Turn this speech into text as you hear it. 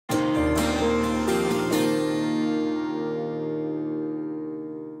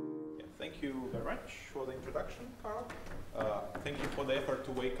Thank you very much for the introduction, Carl. Thank you for the effort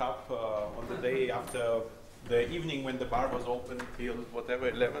to wake up on the day after the evening when the bar was open till whatever,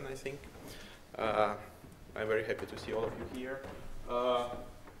 11, I think. I'm very happy to see all of you here.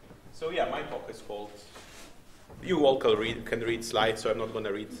 So yeah, my talk is called, you all can read slides, so I'm not going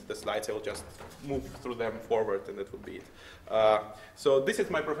to read the slides. I will just move through them forward, and that will be it. So this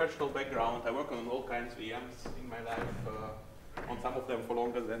is my professional background. I work on all kinds of VMs in my life, on some of them for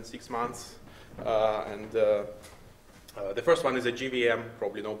longer than 6 months. The first one is a GVM.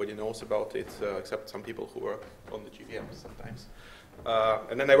 Probably nobody knows about it, except some people who work on the GVMs sometimes.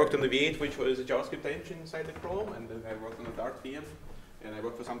 And then I worked on the V8, which was a JavaScript engine inside the Chrome, and then I worked on the Dart VM, and I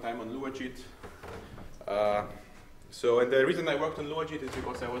worked for some time on LuaJIT. And the reason I worked on LuaJIT is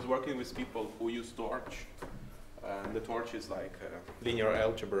because I was working with people who use Torch. And the Torch is like linear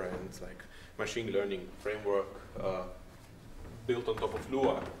algebra, and it's like machine learning framework built on top of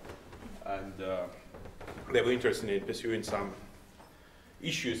Lua. And they were interested in pursuing some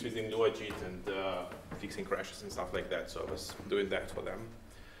issues within LuaJIT and fixing crashes and stuff like that. So I was doing that for them.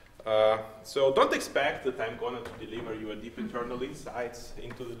 So don't expect that I'm going to deliver you a deep internal insights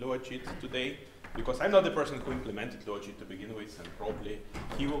into the LuaJIT today, because I'm not the person who implemented LuaJIT to begin with, and probably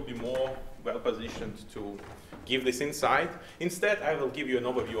he will be more well-positioned to give this insight. Instead, I will give you an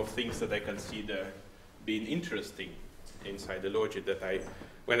overview of things that I consider being interesting inside the LuaJIT that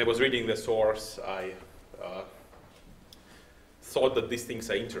when I was reading the source, I thought that these things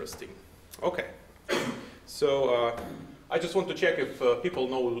are interesting. Okay, so I just want to check if people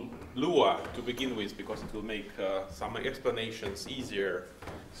know Lua to begin with, because it will make some explanations easier.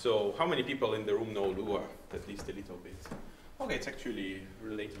 So how many people in the room know Lua, at least a little bit? Okay, it's actually a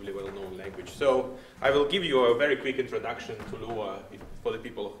relatively well-known language. So I will give you a very quick introduction to Lua for the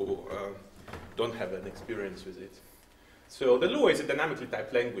people who don't have an experience with it. So the Lua is a dynamically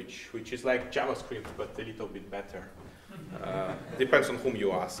typed language, which is like JavaScript, but a little bit better. Depends on whom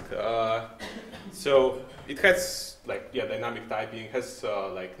you ask. So it has dynamic typing. It has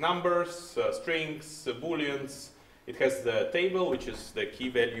like numbers, strings, booleans. It has the table, which is the key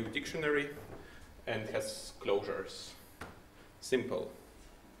value dictionary, and it has closures. Simple.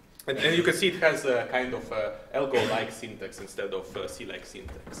 And you can see it has a kind of algo-like syntax instead of C-like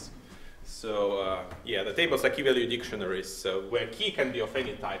syntax. So the tables are key value dictionaries, where key can be of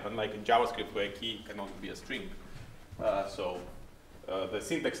any type, unlike in JavaScript where key can only be a string. The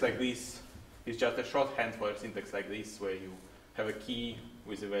syntax like this is just a shorthand for a syntax like this, where you have a key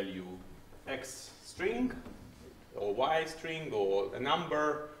with a value x string, or y string, or a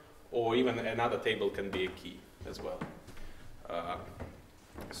number, or even another table can be a key as well.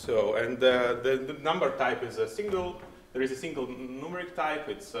 The number type is a single. There is a single numeric type.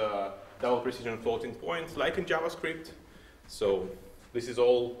 It's double precision floating point, like in JavaScript. So this is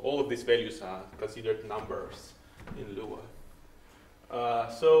all of these values are considered numbers in Lua.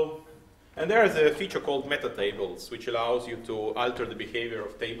 And there is a feature called meta tables, which allows you to alter the behavior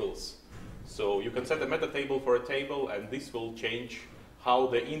of tables. So you can set a meta table for a table, and this will change how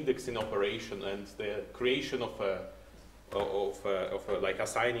the indexing operation and the creation of like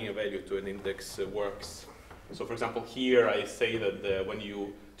assigning a value to an index works. So for example, here I say that when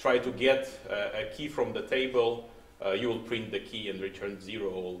you try to get a key from the table, you will print the key and return 0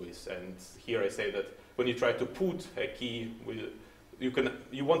 always. And here I say that when you try to put a key,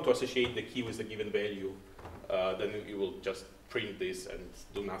 you want to associate the key with a given value, then you will just print this and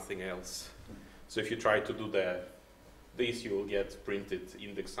do nothing else. So if you try to do this, you will get printed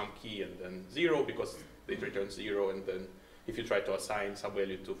index some key and then 0, because it returns 0, and then if you try to assign some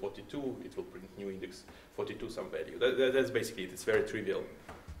value to 42, it will print new index 42 some value. That's basically it. It's very trivial,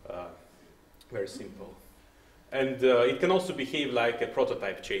 very simple. And it can also behave like a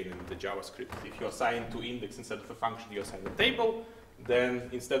prototype chain in the JavaScript. If you assign to index instead of a function, you assign a table, then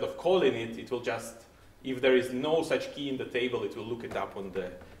instead of calling it, it will just, if there is no such key in the table, it will look it up on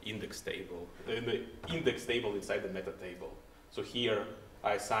the index table, the index table inside the meta table. So here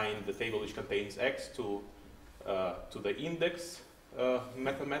I assign the table which contains x to the index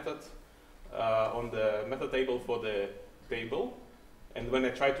method on the meta table for the table. And when I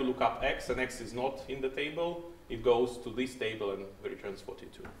try to look up x and x is not in the table, it goes to this table and returns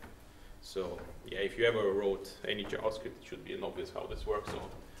 42. So yeah, if you ever wrote any JavaScript, it should be obvious how this works,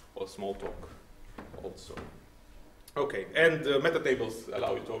 or Smalltalk also. Okay, and meta tables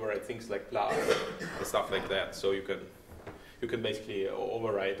allow you to override things like plus and stuff like that. So you can basically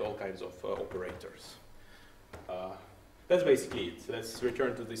override all kinds of operators. That's basically it. Let's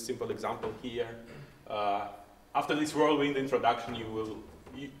return to this simple example here. After this whirlwind introduction, you will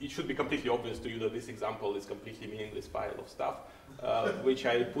it should be completely obvious to you that this example is completely meaningless pile of stuff, which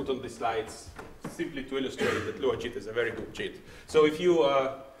I put on the slides simply to illustrate that LuaJIT is a very good JIT. So if you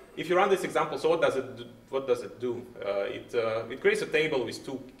run this example, so what does it do? It creates a table with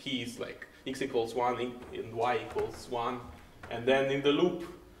two keys, like x equals 1 and y equals 1, and then in the loop,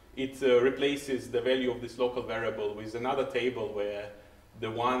 it replaces the value of this local variable with another table where the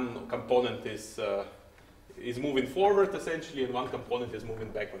one component is moving forward, essentially, and one component is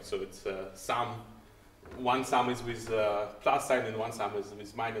moving backwards. So it's sum. One sum is with plus sign, and one sum is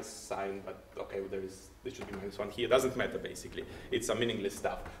with minus sign. But okay, there should be minus 1 here. It doesn't matter, basically. It's some meaningless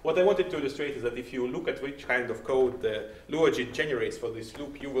stuff. What I wanted to illustrate is that if you look at which kind of code the LuaJIT generates for this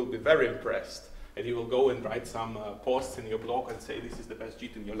loop, you will be very impressed. And you will go and write some posts in your blog and say, this is the best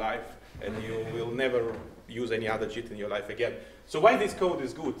JIT in your life, and you will never use any other JIT in your life again. So why this code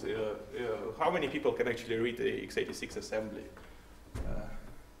is good? How many people can actually read the x86 assembly?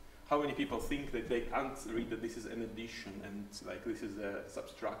 How many people think that they can't read that this is an addition and like this is a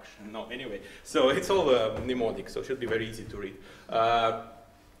subtraction? No, anyway. So it's all mnemonic, so it should be very easy to read.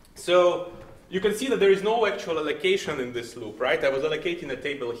 So you can see that there is no actual allocation in this loop, right? I was allocating a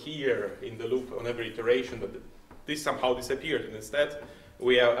table here in the loop on every iteration, but this somehow disappeared. And instead,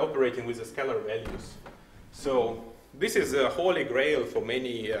 we are operating with the scalar values. So this is a holy grail for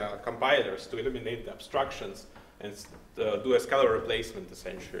many compilers to eliminate the abstractions and do a scalar replacement,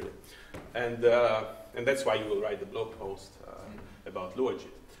 essentially. And that's why you will write the blog post about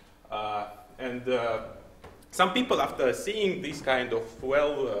LuaJIT. Some people, after seeing this kind of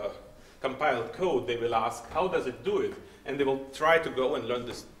compiled code, they will ask, how does it do it? And they will try to go and learn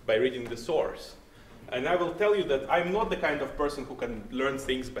this by reading the source. And I will tell you that I'm not the kind of person who can learn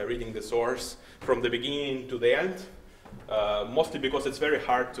things by reading the source from the beginning to the end, mostly because it's very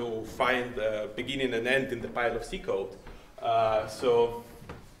hard to find the beginning and end in the pile of C code.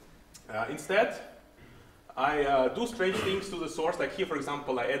 Instead, I do strange things to the source. Like here, for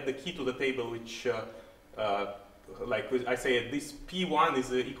example, I add the key to the table, which I say this P1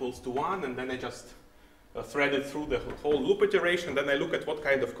 is equals to 1, and then I just thread it through the whole loop iteration. Then I look at what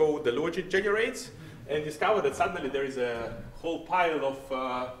kind of code the LuaJIT generates, and discover that suddenly there is a whole pile of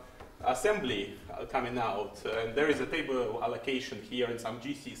assembly coming out, and there is a table allocation here and some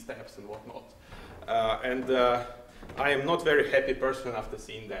GC steps and whatnot. I am not very happy person after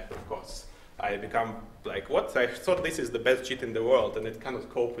seeing that, of course. I become like, what? I thought this is the best JIT in the world, and it cannot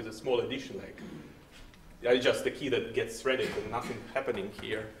cope with a small addition. Like, it's just the key that gets threaded and nothing happening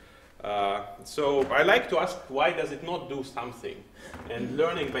here. So I like to ask, why does it not do something? And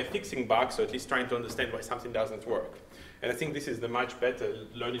learning by fixing bugs, or at least trying to understand why something doesn't work. And I think this is the much better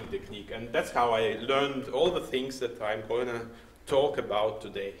learning technique. And that's how I learned all the things that I'm going to talk about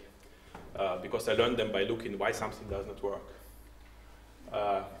today. Because I learned them by looking why something does not work.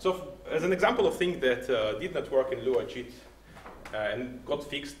 So as an example of things that did not work in LuaJIT, and got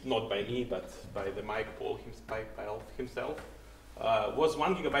fixed not by me, but by the Mike Paul himself, was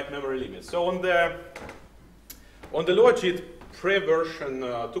 1 GB memory limit. So on the LuaJIT pre-version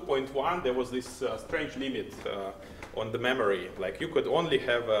 2.1, there was this strange limit on the memory. Like you could only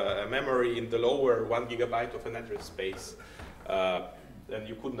have a memory in the lower 1 GB of an address space, and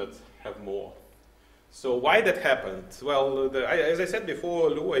you could not have more. So why that happened? Well, as I said before,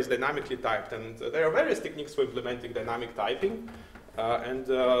 Lua is dynamically typed, and there are various techniques for implementing dynamic typing.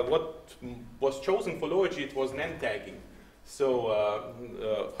 What was chosen for LuaJIT was NAND tagging. So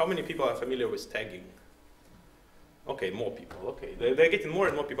how many people are familiar with tagging? Okay, more people. Okay, they're getting more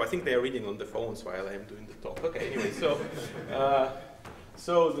and more people. I think they are reading on the phones while I am doing the talk. Okay, anyway,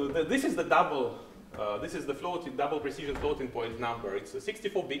 this is the double. This is the double precision floating point number. It's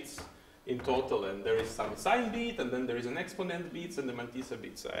 64 bits in total, and there is some sign bit, and then there is an exponent bits and the mantissa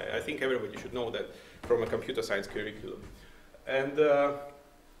bits. I think everybody should know that from a computer science curriculum. And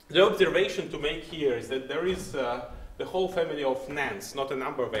the observation to make here is that there is the whole family of nans, not a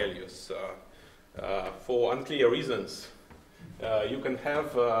number values, for unclear reasons. You can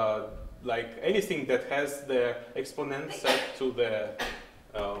have like anything that has the exponent set to the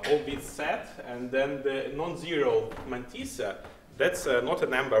all bits set, and then the non-zero mantissa. That's not a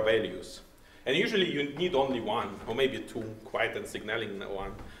number values. And usually you need only one, or maybe two, quiet and signaling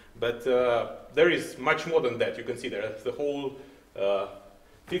one. But there is much more than that. You can see there's the whole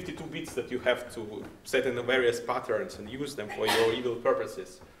 52 bits that you have to set in the various patterns and use them for your evil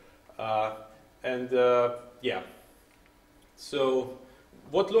purposes. Yeah. So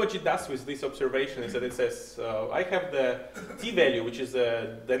what LuaJIT does with this observation is that it says, I have the t value, which is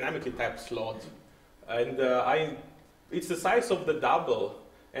a dynamically typed slot. And it's the size of the double.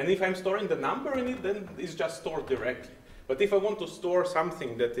 And if I'm storing the number in it, then it's just stored directly. But if I want to store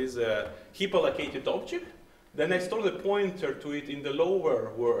something that is a heap allocated object, then I store the pointer to it in the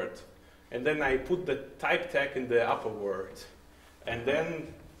lower word. And then I put the type tag in the upper word. And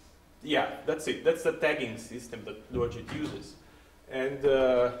then, yeah, that's it. That's the tagging system that LuaJIT uses. And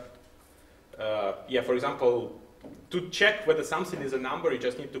yeah, for example, to check whether something is a number, you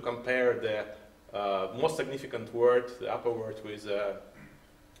just need to compare the most significant word, the upper word,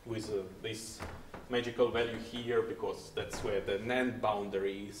 with this magical value here, because that's where the NAND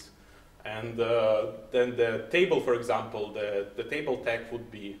boundary is. And then the table, for example, the table tag would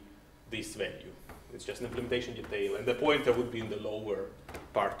be this value. It's just an implementation detail, and the pointer would be in the lower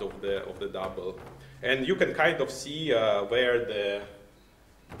part of the double. And you can kind of see where the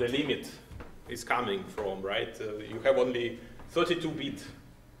limit is coming from, right? You have only 32-bit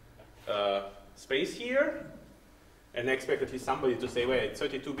space here, and I expect at least somebody to say, well,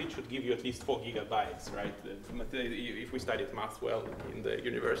 32-bit should give you at least 4 gigabytes, right? If we studied math well in the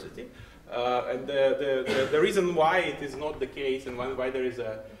university. And the reason why it is not the case and why there is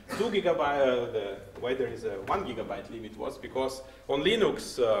a 2 gigabyte, why there is a 1 gigabyte limit was because on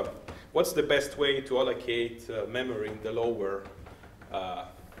Linux, what's the best way to allocate memory in the lower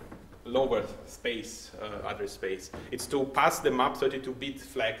space, address space? It's to pass the map 32-bit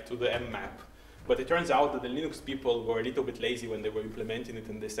flag to the mmap. But it turns out that the Linux people were a little bit lazy when they were implementing it,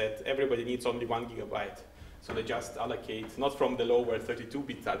 and they said everybody needs only 1 gigabyte. So they just allocate, not from the lower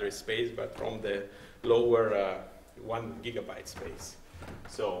 32-bit address space, but from the lower 1 gigabyte space.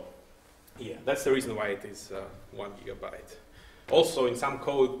 So yeah, that's the reason why it is 1 gigabyte. Also, in some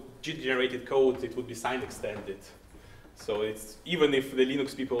code, JIT-generated code, it would be sign extended. So it's, even if the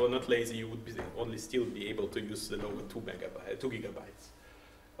Linux people are not lazy, you would only still be able to use the lower 2 gigabytes.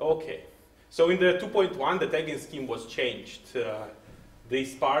 Okay. So in the 2.1, the tagging scheme was changed.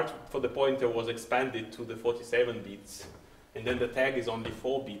 This part for the pointer was expanded to the 47 bits. And then the tag is only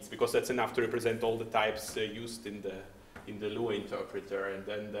 4 bits, because that's enough to represent all the types used in the Lua interpreter. And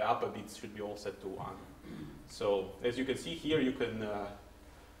then the upper bits should be all set to 1. So as you can see here, you can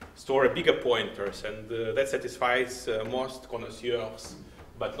store a bigger pointers. And that satisfies most connoisseurs,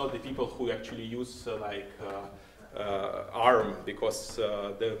 but not the people who actually use ARM, because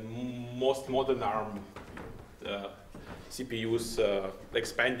the most modern ARM CPUs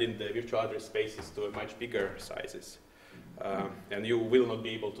expanding the virtual address spaces to a much bigger sizes. And you will not be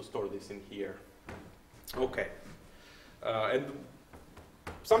able to store this in here. Okay. And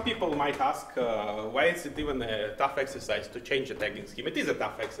some people might ask, why is it even a tough exercise to change the tagging scheme? It is a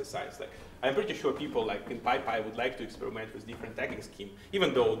tough exercise. Like, I'm pretty sure people like in PyPy would like to experiment with different tagging scheme,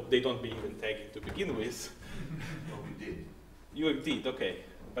 even though they don't believe in tagging to begin with. No, we did. You did, okay.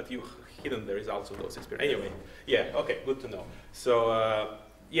 But you hidden the results of those experiments. Anyway, yeah, okay, good to know. So,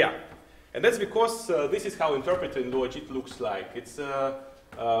 yeah. And that's because this is how interpreter in LuaJIT looks like. It's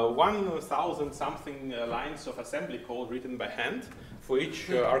 1,000 something lines of assembly code written by hand for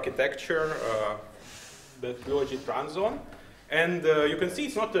each architecture that LuaJIT runs on. And you can see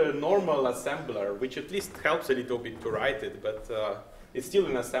it's not a normal assembler, which at least helps a little bit to write it, but it's still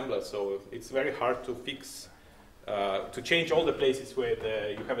an assembler, so it's very hard to fix, to change all the places where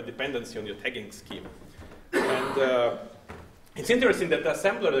you have a dependency on your tagging scheme. And it's interesting that the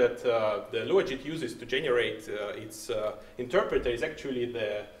assembler that the LuaJIT uses to generate its interpreter is actually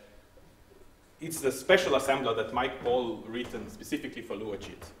it's the special assembler that Mike Paul written specifically for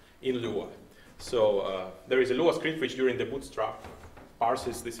LuaJIT in Lua. So there is a Lua script which during the bootstrap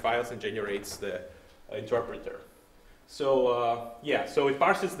parses these files and generates the interpreter. So yeah, so it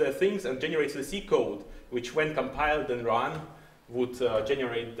parses the things and generates the C code, which when compiled and run would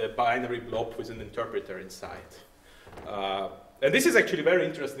generate the binary blob with an interpreter inside. And this is actually a very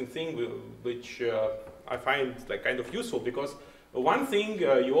interesting thing, which I find like kind of useful, because one thing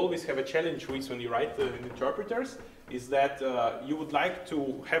you always have a challenge with when you write interpreters is that you would like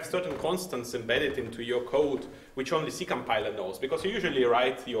to have certain constants embedded into your code, which only C compiler knows, because you usually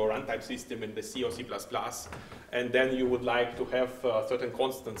write your runtime system in the C or C++, and then you would like to have certain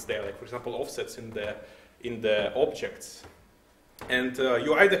constants there, like for example offsets in the objects. And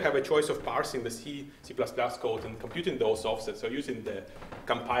you either have a choice of parsing the C++ code and computing those offsets, or using the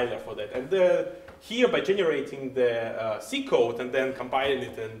compiler for that. And here, by generating the C code and then compiling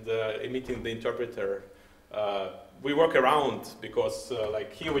it and emitting the interpreter, we work around, because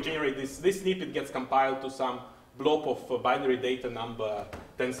like here we generate this snippet gets compiled to some blob of binary data number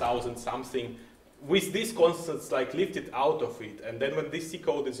 10,000 something, with these constants like lifted out of it. And then when this C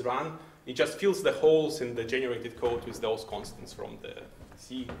code is run, it just fills the holes in the generated code with those constants from the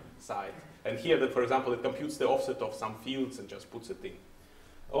C side. And here, for example, it computes the offset of some fields and just puts it in.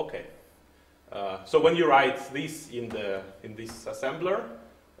 Okay. So when you write this in this assembler,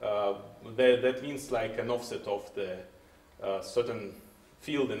 that means like an offset of the certain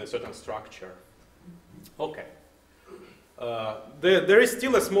field in a certain structure. Okay. There is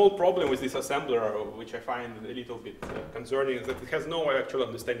still a small problem with this assembler, which I find a little bit concerning, is that it has no actual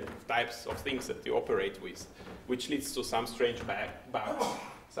understanding of types of things that you operate with, which leads to some strange bugs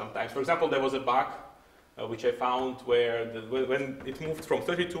sometimes. For example, there was a bug which I found where when it moved from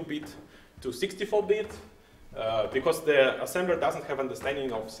 32-bit to 64-bit, because the assembler doesn't have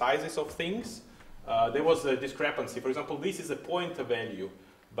understanding of sizes of things, there was a discrepancy. For example, this is a pointer value,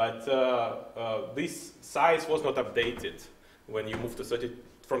 but this size was not updated when you move to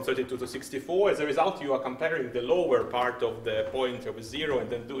from 32 to 64. As a result, you are comparing the lower part of the pointer with 0 and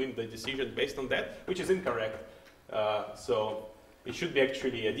then doing the decision based on that, which is incorrect. So it should be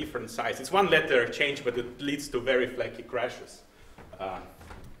actually a different size. It's one letter change, but it leads to very flaky crashes.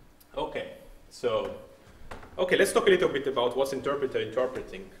 Okay, so let's talk a little bit about what's interpreter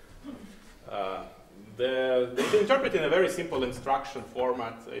interpreting. They interpret in a very simple instruction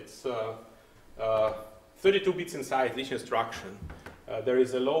format. It's 32 bits in size, each instruction. There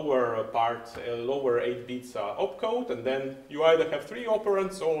is a lower part, lower 8 bits opcode, and then you either have 3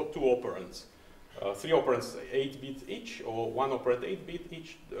 operands or 2 operands. 3 operands 8-bit each, or 1 operand 8-bit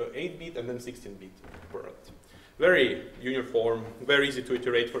each, 8-bit and then 16-bit operand. Very uniform, very easy to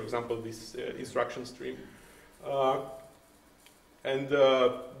iterate, for example, this instruction stream. And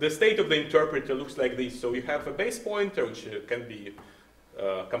the state of the interpreter looks like this. So you have a base pointer, which can be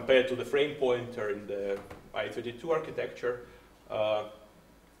compared to the frame pointer in the i32 architecture.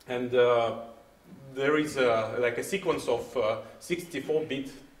 And there is like a sequence of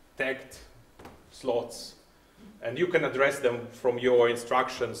 64-bit tagged slots. And you can address them from your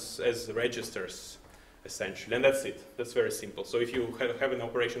instructions as registers, essentially. And that's it. That's very simple. So if you have an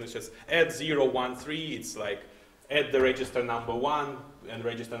operation that says add 0, 1, 3, it's like add the register number 1 and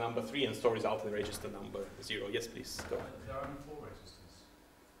register number 3 and store result in register number 0. Yes, please. Go ahead. There are only 4 registers.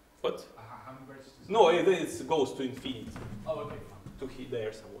 What? How many registers? No, it goes to infinity. Oh, okay, fine. To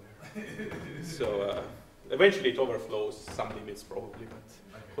there somewhere. So eventually it overflows some limits probably,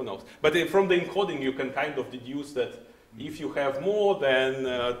 but okay. Who knows. But from the encoding you can kind of deduce that if you have more than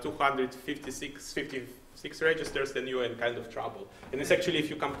 256 registers, then you're in kind of trouble. And it's actually, if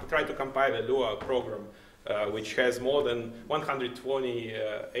you try to compile a Lua program, which has more than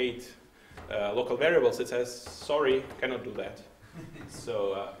 128 local variables, it says, sorry, cannot do that.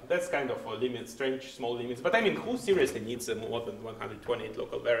 So that's kind of a limit, strange small limits. But I mean, who seriously needs more than 128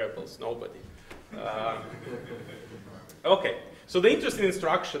 local variables? Nobody. Okay, so the interesting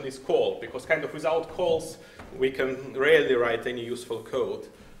instruction is call, because kind of without calls, we can rarely write any useful code.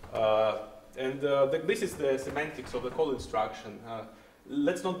 This is the semantics of the call instruction.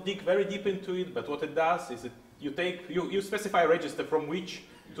 Let's not dig very deep into it, but what it does is you specify a register from which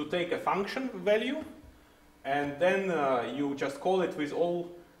to take a function value, and then you just call it with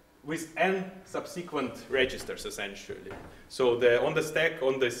n subsequent registers, essentially. So on the stack,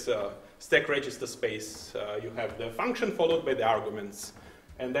 on this stack register space, you have the function followed by the arguments,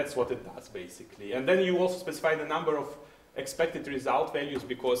 and that's what it does, basically. And then you also specify the number of expected result values,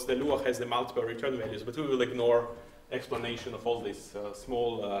 because the Lua has the multiple return values, but we will ignore explanation of all these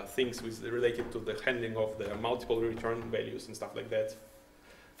small things related to the handling of the multiple return values and stuff like that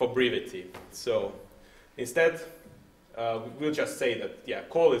for brevity. So instead, we'll just say that, yeah,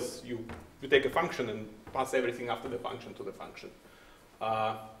 call is you take a function and pass everything after the function to the function.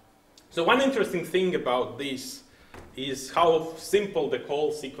 So one interesting thing about this is how simple the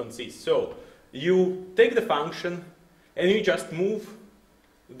call sequence is. So you take the function and you just move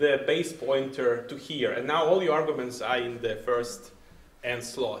the base pointer to here, and now all your arguments are in the first n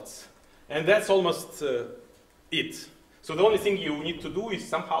slots. And that's almost it. So the only thing you need to do is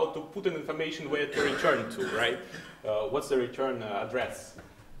somehow to put an information where to return to, right? What's the return address?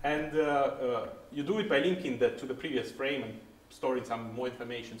 And you do it by linking that to the previous frame and storing some more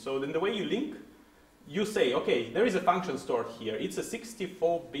information. So then the way you link, you say, okay, there is a function stored here. It's a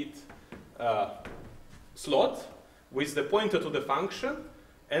 64-bit slot with the pointer to the function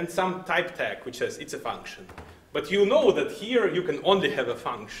and some type tag which says it's a function. But you know that here you can only have a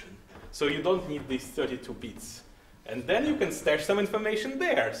function. So you don't need these 32 bits. And then you can stash some information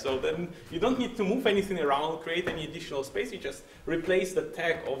there. So then you don't need to move anything around, create any additional space. You just replace the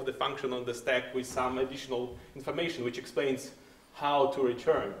tag of the function on the stack with some additional information which explains how to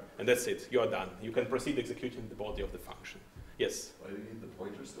return. And that's it. You're done. You can proceed executing the body of the function. Yes? Why do you need the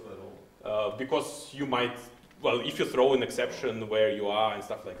pointer still at all? Because you might well, if you throw an exception where you are and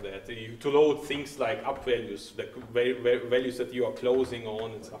stuff like that, to load things like up values, the values that you are closing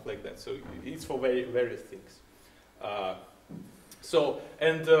on and stuff like that. So it's for various things.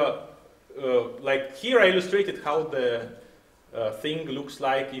 Like here I illustrated how the thing looks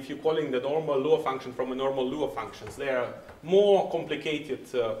like if you're calling the normal Lua function from a normal Lua functions. There are more complicated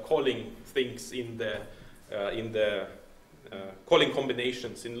calling things in the calling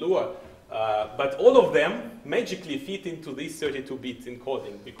combinations in Lua. But all of them magically fit into this 32-bit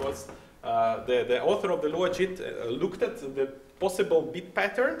encoding because the author of the LuaJIT looked at the possible bit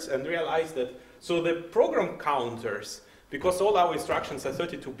patterns and realized that, so the program counters, because all our instructions are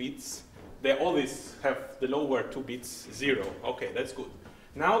 32 bits, they always have the lower 2 bits 0. Okay, that's good.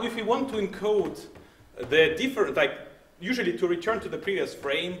 Now, if you want to encode the different, like usually to return to the previous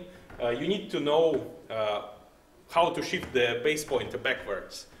frame, you need to know how to shift the base pointer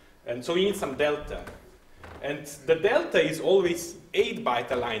backwards. And so you need some delta. And the delta is always 8-byte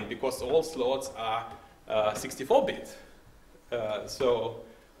aligned because all slots are 64-bit. So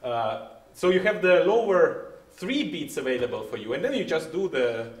you have the lower 3 bits available for you. And then you just do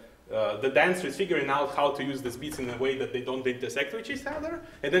the dance with figuring out how to use these bits in a way that they don't intersect with each other.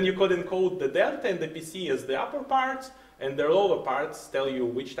 And then you could encode the delta and the PC as the upper parts, and the lower parts tell you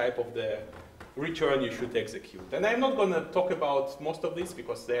which type of the return you should execute. And I'm not going to talk about most of this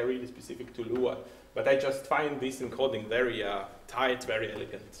because they're really specific to Lua, but I just find this encoding very tight, very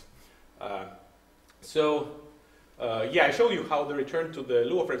elegant. Yeah, I show you how the return to the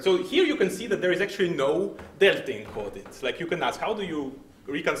Lua frame. So here you can see that there is actually no delta encoded. Like you can ask, how do you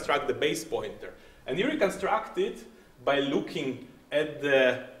reconstruct the base pointer? And you reconstruct it by looking at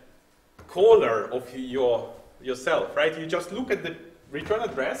the caller of yourself, right? You just look at the return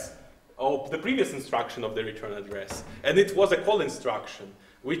address of the previous instruction of the return address. And it was a call instruction,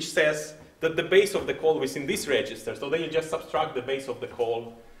 which says that the base of the call is in this register. So then you just subtract the base of the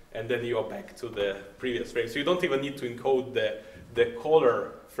call, and then you are back to the previous frame. So you don't even need to encode the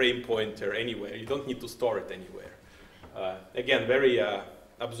caller frame pointer anywhere. You don't need to store it anywhere. Again, very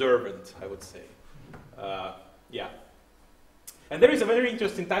observant, I would say. Yeah. And there is a very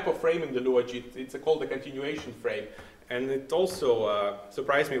interesting type of frame in the LuaJIT. It's called the continuation frame. And it also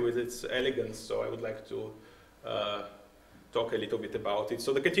surprised me with its elegance, so I would like to talk a little bit about it.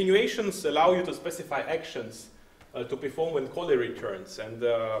 So the continuations allow you to specify actions to perform when caller returns. And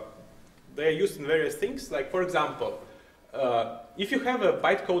they're used in various things. Like, for example, if you have a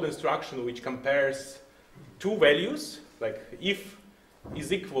bytecode instruction which compares two values, like if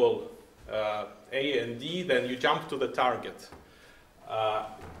is equal A and D, then you jump to the target.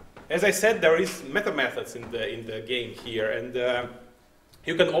 As I said, there is meta methods in the game here, and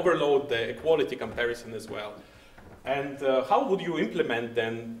you can overload the equality comparison as well. And how would you implement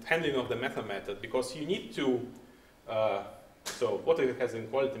then handling of the meta method? Because you need to, so what it has an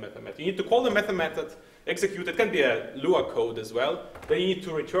equality meta method? You need to call the meta method, execute. It can be a Lua code as well. Then you need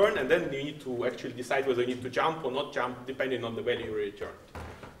to return, and then you need to actually decide whether you need to jump or not jump, depending on the value you returned.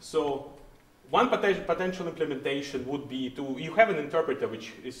 So one potential implementation would be you have an interpreter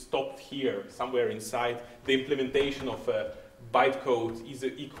which is stopped here, somewhere inside the implementation of a bytecode is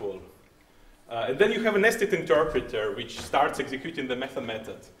equal. And then you have a nested interpreter which starts executing the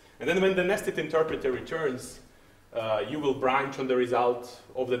method. And then when the nested interpreter returns, you will branch on the result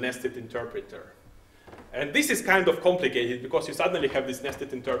of the nested interpreter. And this is kind of complicated because you suddenly have these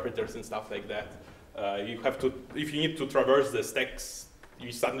nested interpreters and stuff like that. You have to, if you need to traverse the stacks,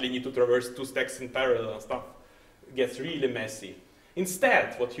 you suddenly need to traverse two stacks in parallel and stuff. It gets really messy.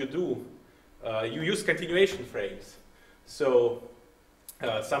 Instead, what you do, you use continuation frames. So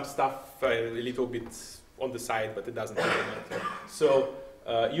some stuff a little bit on the side, but it doesn't really matter. So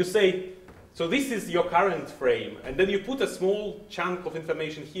you say, so this is your current frame, and then you put a small chunk of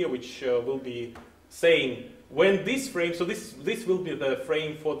information here which will be saying when this frame, so this will be the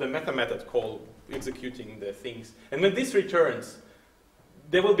frame for the method call, executing the things. And when this returns,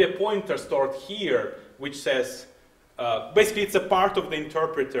 there will be a pointer stored here which says, basically it's a part of the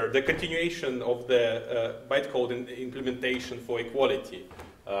interpreter, the continuation of the bytecode implementation for equality.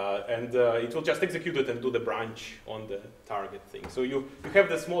 And it will just execute it and do the branch on the target thing. So you have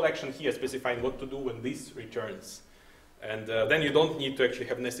the small action here specifying what to do when this returns. And then you don't need to actually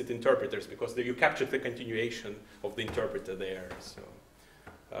have nested interpreters because you captured the continuation of the interpreter there. So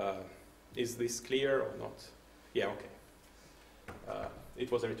is this clear or not? Yeah, okay. It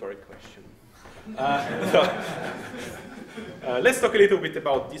was a rhetoric question. Let's talk a little bit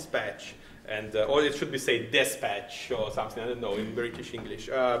about dispatch, and or it should be say dispatch or something. I don't know in British English.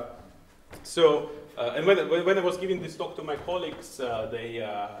 So and when I was giving this talk to my colleagues,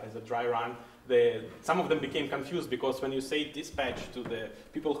 as a dry run, some of them became confused because when you say dispatch to the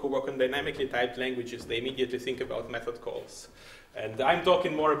people who work on dynamically typed languages, they immediately think about method calls. And I'm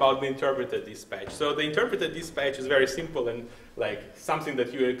talking more about the interpreted dispatch. So the interpreted dispatch is very simple and like something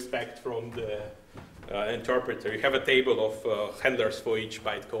that you expect from the interpreter. You have a table of handlers for each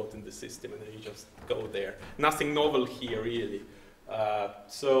bytecode in the system, and then you just go there. Nothing novel here, really. And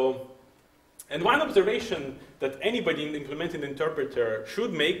one observation that anybody implementing the interpreter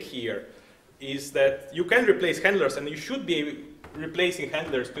should make here is that you can replace handlers, and you should be replacing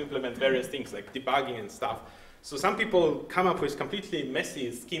handlers to implement various things like debugging and stuff. So some people come up with completely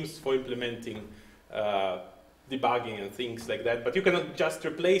messy schemes for implementing debugging and things like that, but you cannot just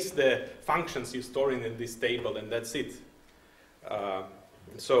replace the functions you store in this table, and that's it.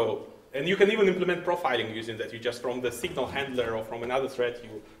 And you can even implement profiling using that. You just, from the signal handler or from another thread,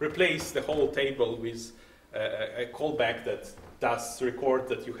 you replace the whole table with a callback that does record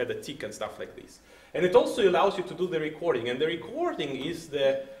that you had a tick and stuff like this. And it also allows you to do the recording. And the recording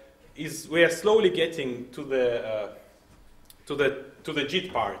we are slowly getting to the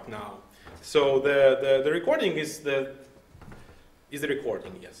JIT part now. So the recording is the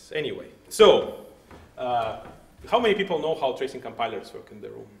recording, yes. Anyway, so how many people know how tracing compilers work in the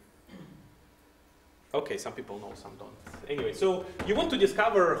room? Okay, some people know, some don't. Anyway, so you want to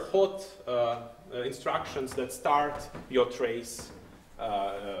discover hot instructions that start your trace,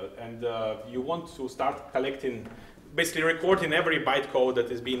 and you want to start collecting, basically recording every bytecode that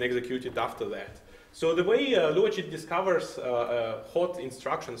is being executed after that. So the way LuaJIT discovers hot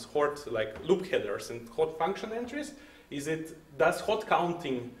instructions, hot like loop headers and hot function entries, is it does hot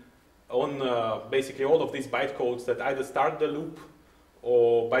counting on basically all of these bytecodes that either start the loop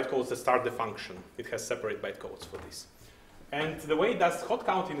or bytecodes that start the function. It has separate bytecodes for this. And the way it does hot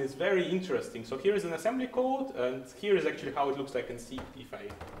counting is very interesting. So here is an assembly code, and here is actually how it looks like in C if I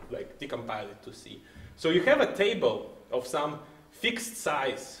like decompile it to C. So you have a table of some fixed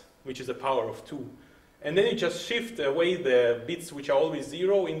size, which is a power of 2. And then you just shift away the bits which are always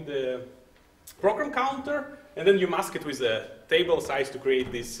 0 in the program counter, and then you mask it with a table size to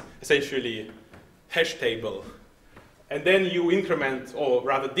create this essentially hash table. And then you increment, or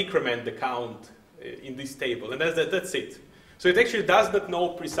rather decrement the count in this table, and that's it. So it actually does not know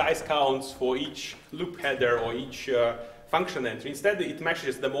precise counts for each loop header or each function entry. Instead, it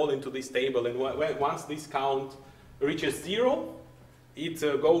meshes them all into this table, and once this count reaches 0, it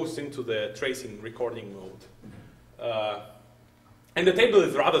goes into the tracing recording mode. And the table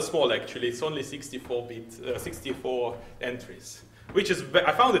is rather small, actually. It's only 64 entries, which is,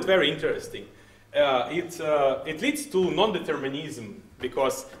 I found it very interesting. It leads to non-determinism,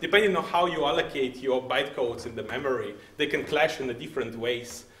 because depending on how you allocate your bytecodes in the memory, they can clash in different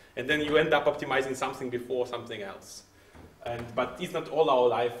ways, and then you end up optimizing something before something else. But it's not all our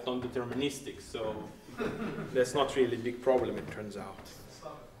life non-deterministic, so that's not really a big problem, it turns out.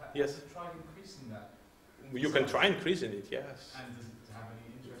 Yes? Try increasing that. You can try increasing it, yes. And does it have any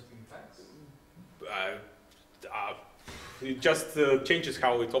interesting effects? It just changes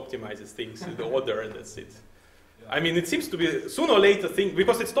how it optimizes things in the order, and that's it. Yeah. I mean, it seems to be sooner or later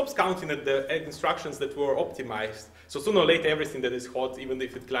because it stops counting at the instructions that were optimized. So sooner or later, everything that is hot, even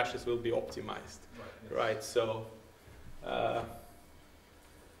if it clashes, will be optimized. Right. Yes. Right. So,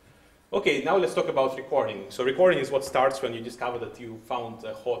 okay. Now let's talk about recording. So recording is what starts when you discover that you found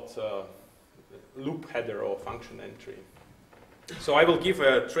a hot loop header or function entry. So I will give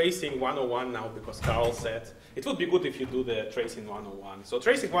a tracing 101 now, because Carl said it would be good if you do the tracing 101. So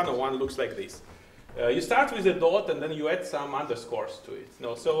tracing 101 looks like this. You start with a dot, and then you add some underscores to it.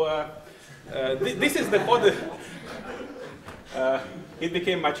 No, so this is the hot. It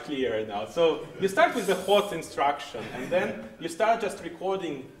became much clearer now. So you start with the hot instruction, and then you start just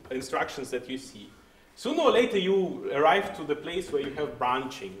recording instructions that you see. Sooner or later, you arrive to the place where you have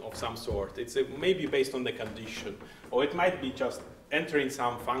branching of some sort. It's maybe based on the condition, or it might be just entering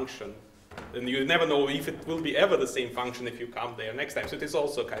some function. And you never know if it will be ever the same function if you come there next time. So it is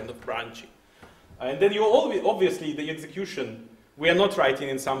also kind of branching. And then you always, obviously, the execution, we are not writing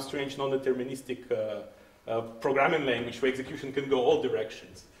in some strange non-deterministic programming language where execution can go all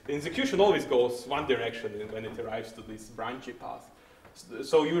directions. The execution always goes one direction when it arrives to this branchy path.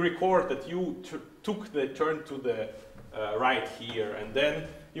 So you record that you took the turn to the right here, and then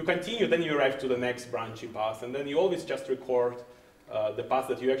you continue, then you arrive to the next branchy path, and then you always just record the path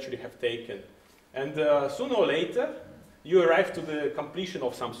that you actually have taken. And sooner or later, you arrive to the completion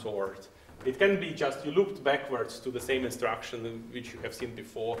of some sort. It can be just you looped backwards to the same instruction which you have seen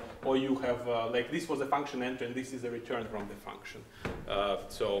before, or you have, like this was a function entry and this is a return from the function.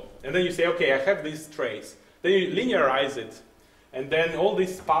 And then you say, okay, I have this trace. Then you linearize it, and then all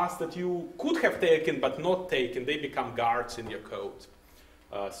these paths that you could have taken but not taken, they become guards in your code.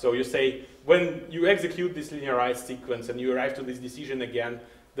 So you say, when you execute this linearized sequence and you arrive to this decision again,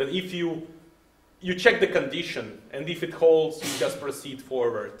 then if you check the condition, and if it holds, you just proceed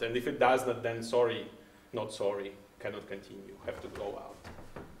forward, and if it does not, then sorry, not sorry, cannot continue, have to go out.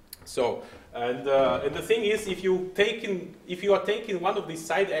 So, and the thing is, if you are taking one of these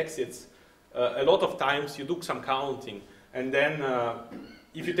side exits, a lot of times you do some counting, and then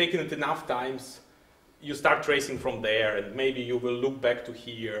if you take it enough times, you start tracing from there, and maybe you will loop back to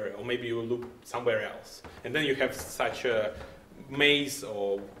here, or maybe you will loop somewhere else. And then you have such a maze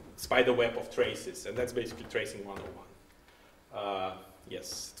or spider web of traces, and that's basically tracing 101.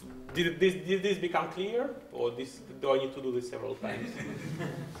 Yes. Did this become clear, or do I need to do this several times?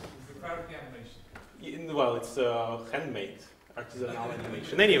 The priority animation. Well, it's handmade, artisanal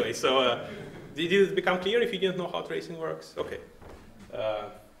animation. Anyway, so did it become clear if you didn't know how tracing works? Okay.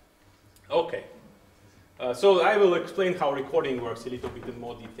 Okay. So I will explain how recording works a little bit in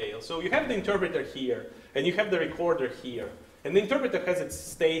more detail. So you have the interpreter here, and you have the recorder here. And the interpreter has its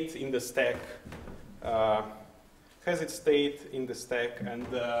state in the stack. And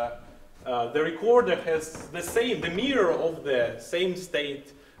the recorder has the mirror of the same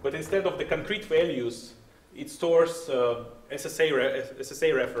state, but instead of the concrete values, it stores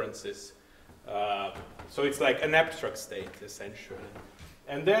SSA references. So it's like an abstract state, essentially.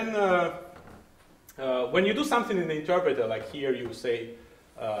 And then when you do something in the interpreter, like here you say,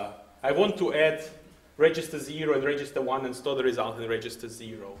 I want to add register 0 and register 1 and store the result in register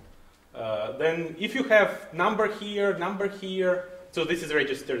 0. Then if you have number here, so this is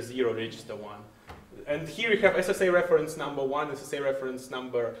register 0, register 1. And here you have SSA reference number 1, SSA reference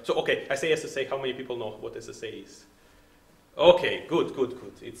number... So, okay, I say SSA, how many people know what SSA is? Okay, good.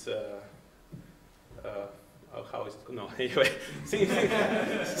 It's... how is it? No, anyway,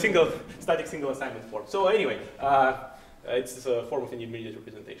 static single assignment form. So anyway, it's a form of intermediate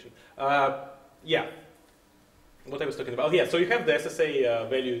representation. Yeah, what I was talking about. Yeah, so you have the SSA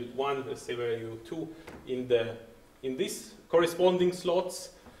value 1, SSA value 2 in these corresponding slots.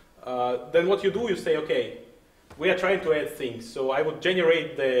 Then what you do, you say, okay, we are trying to add things. So I would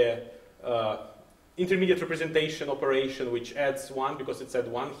generate the intermediate representation operation, which adds 1 because it's at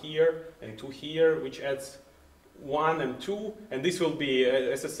 1 here and 2 here, which adds 1 and 2, and this will be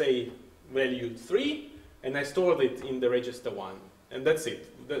SSA value 3, and I stored it in the register 1, and that's it.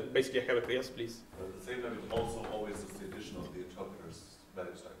 Basically, I have a yes, please. At the same time, it also always is the addition of the interpreter's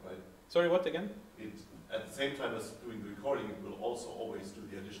value stack, right? Sorry, what again? At the same time as doing the recording, it will also always do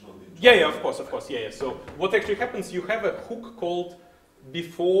the addition of the interpreter. Yeah, of course, yeah. So what actually happens, you have a hook called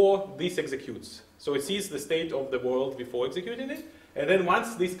before this executes. So it sees the state of the world before executing it, and then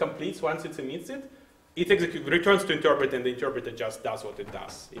once this completes, once it emits it, it returns to interpret, and the interpreter just does what it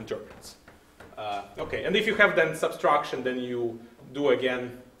does, interprets. Okay, and if you have then subtraction, then you do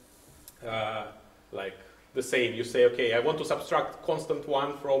again like the same. You say, okay, I want to subtract constant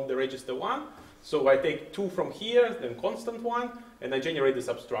 1 from the register 1, so I take 2 from here, then constant 1, and I generate the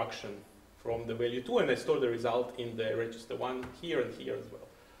subtraction from the value 2, and I store the result in the register 1 here and here as well.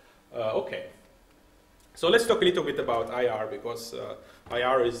 Okay. So let's talk a little bit about IR, because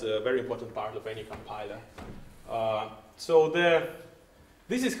IR is a very important part of any compiler.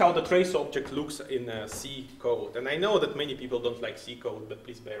 This is how the trace object looks in C code. And I know that many people don't like C code, but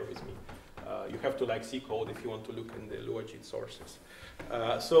please bear with me. You have to like C code if you want to look in the LuaJIT sources.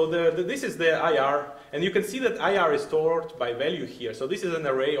 This is the IR, and you can see that IR is stored by value here. So this is an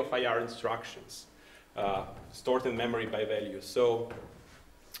array of IR instructions stored in memory by value.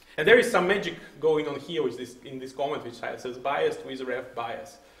 And there is some magic going on here with this, in this comment which says biased with ref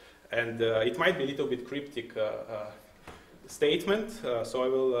bias. And it might be a little bit cryptic statement, so I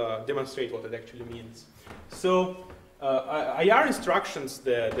will demonstrate what it actually means. So IR instructions,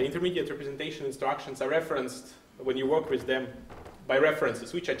 the intermediate representation instructions, are referenced when you work with them by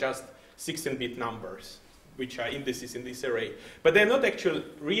references, which are just 16-bit numbers, which are indices in this array. But they're not actual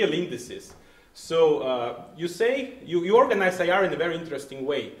real indices. So you organize IR in a very interesting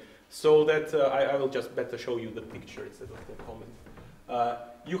way, so that I will just better show you the picture instead of the comment.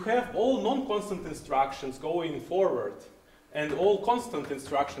 You have all non-constant instructions going forward, and all constant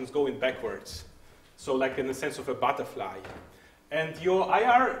instructions going backwards. So like in the sense of a butterfly. And your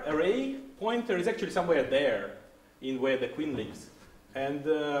IR array pointer is actually somewhere there, in where the queen lives. And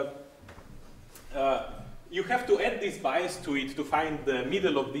you have to add this bias to it to find the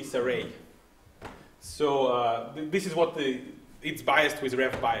middle of this array. So this is what it's biased with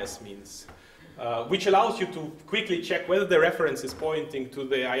ref bias means, which allows you to quickly check whether the reference is pointing to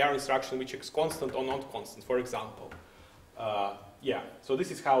the IR instruction which is constant or not constant, for example. Yeah, so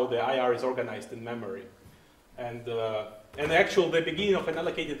this is how the IR is organized in memory. And actually the beginning of an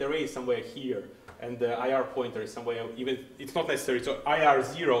allocated array is somewhere here, and the IR pointer is somewhere, even, it's not necessary, so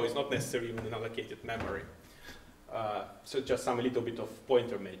IR0 is not necessary even in allocated memory. So just some little bit of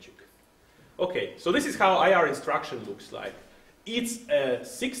pointer magic. Okay, so this is how IR instruction looks like. It's a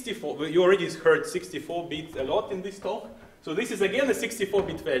 64, you already heard 64-bit a lot in this talk. So this is again a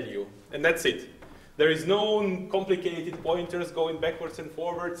 64-bit value, and that's it. There is no complicated pointers going backwards and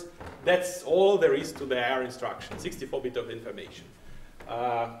forwards. That's all there is to the IR instruction, 64-bit of information.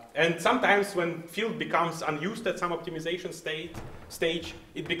 And sometimes when field becomes unused at some optimization stage,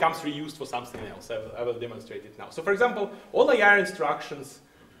 it becomes reused for something else. I will demonstrate it now. So for example, all IR instructions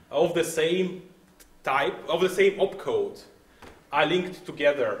of the same type, of the same opcode, are linked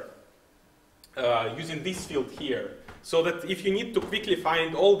together using this field here. So that if you need to quickly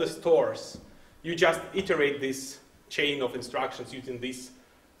find all the stores, you just iterate this chain of instructions using this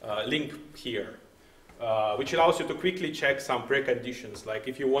link here, which allows you to quickly check some preconditions. Like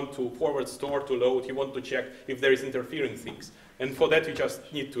if you want to forward store to load, you want to check if there is interfering things. And for that, you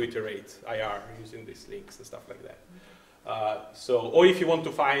just need to iterate IR using these links and stuff like that. Or if you want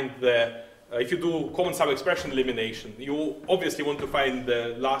to find the, if you do common sub-expression elimination, you obviously want to find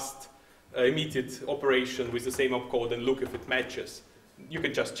the last immediate operation with the same opcode and look if it matches. You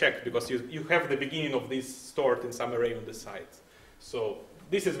can just check because you have the beginning of this stored in some array on the side. So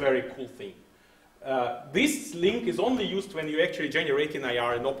this is a very cool thing. This link is only used when you actually generate in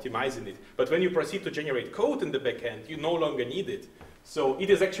IR and optimizing it. But when you proceed to generate code in the backend, you no longer need it. So it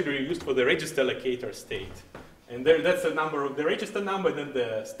is actually used for the register allocator state. And that's the number of the register number and then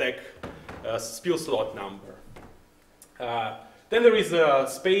the stack spill slot number. Then there is a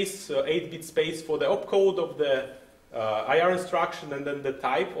space, 8-bit space for the opcode of the IR instruction, and then the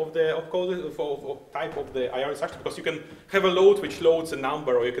type of the opcode, type of the IR instruction, because you can have a load which loads a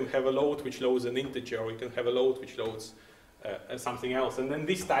number, or you can have a load which loads an integer, or you can have a load which loads something else. And then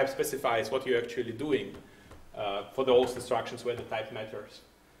this type specifies what you're actually doing for those instructions where the type matters.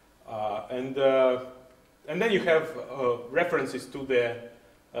 And then you have references to the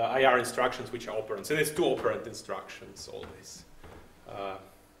IR instructions which are operands, and it's 2 operand instructions always.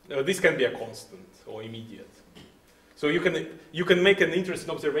 This can be a constant or immediate. So you can make an interesting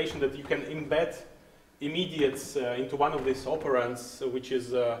observation that you can embed immediates into one of these operands, which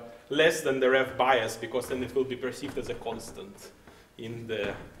is less than the ref bias, because then it will be perceived as a constant in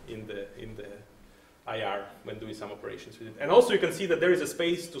the IR when doing some operations with it. And also you can see that there is a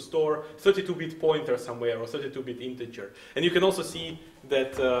space to store 32-bit pointer somewhere or 32-bit integer. And you can also see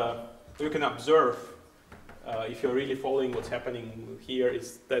that you can observe, if you're really following what's happening here,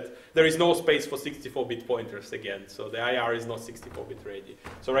 is that there is no space for 64-bit pointers again. So the IR is not 64-bit ready.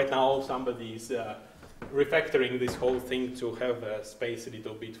 So right now somebody is refactoring this whole thing to have a space a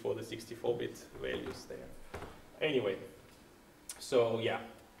little bit for the 64-bit values there. Anyway, so yeah.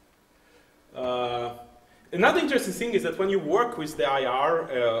 Another interesting thing is that when you work with the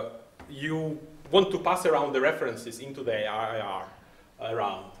IR, you want to pass around the references into the IR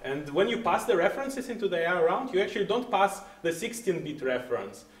around. And when you pass the references into the IR around, you actually don't pass the 16-bit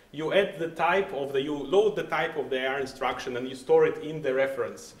reference. You add the type of you load the type of the IR instruction and you store it in the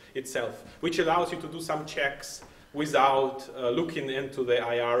reference itself, which allows you to do some checks without looking into the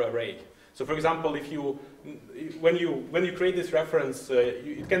IR array. So for example, when you create this reference,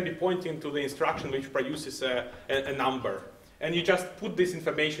 it can be pointing to the instruction which produces a number. And you just put this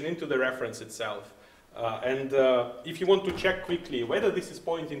information into the reference itself. And if you want to check quickly whether this is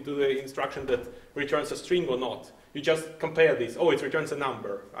pointing to the instruction that returns a string or not, you just compare this. Oh, it returns a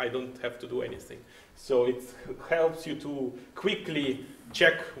number. I don't have to do anything. So it helps you to quickly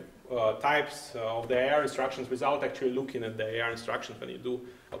check types of the IR instructions without actually looking at the IR instructions when you do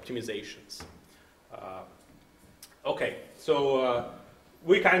optimizations. Okay, so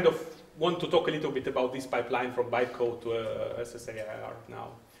we kind of want to talk a little bit about this pipeline from bytecode to SSAIR now.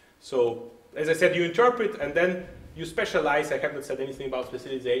 So as I said, you interpret and then you specialize. I haven't said anything about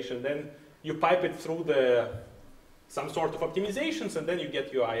specialization. Then you pipe it through some sort of optimizations, and then you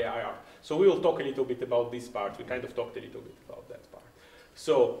get your IR. So we will talk a little bit about this part. We kind of talked a little bit about that part.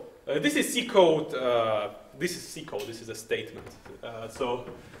 So this is C code. This is C code. This is a statement.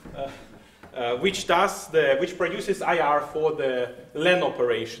 Which produces IR for the len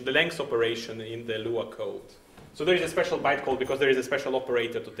operation, the length operation in the Lua code. So there is a special bytecode because there is a special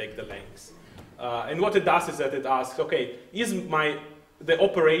operator to take the length. And what it does is that it asks, okay, is my the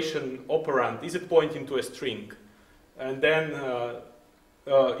operation operand, is it pointing to a string? And then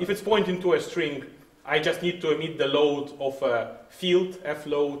if it's pointing to a string, I just need to emit the load of a field,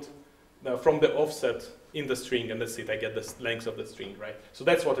 fload, from the offset in the string, and that's it. I get the length of the string, right? So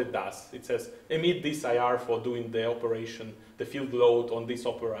that's what it does. It says emit this IR for doing the operation, the field load on this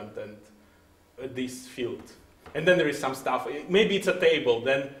operand and this field. And then there is some stuff. Maybe it's a table.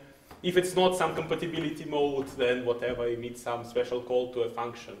 Then if it's not some compatibility mode, then whatever, emit some special call to a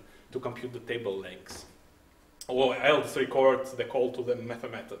function to compute the table length. Or else record the call to the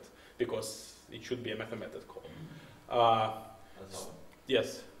method method, because it should be a method method call.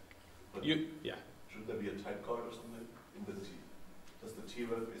 Yes. Yeah. Should there be a type guard or something in the T? Does the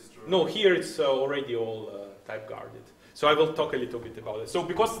T-ref is true? No, here it's already all type guarded. So I will talk a little bit about it. So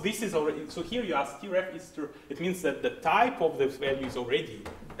because this is already, so here you ask T-ref is true, it means that the type of the value is already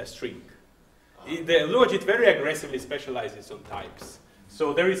a string. The LuaJIT very aggressively specializes on types.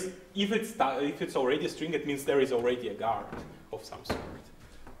 So there is, if it's already a string, it means there is already a guard of some sort.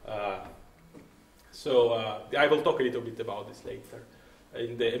 I will talk a little bit about this later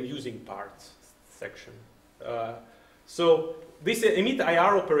in the amusing parts section. So this emit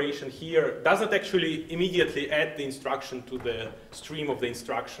IR operation here doesn't actually immediately add the instruction to the stream of the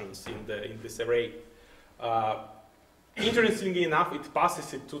instructions in this array. Interestingly enough, it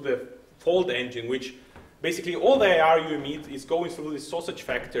passes it to the fold engine, which basically all the IR you emit is going through this sausage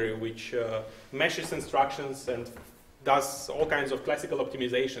factory, which meshes instructions and does all kinds of classical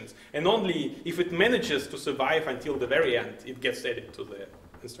optimizations. And only if it manages to survive until the very end, it gets added to the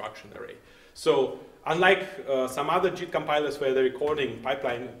instruction array. So unlike some other JIT compilers where the recording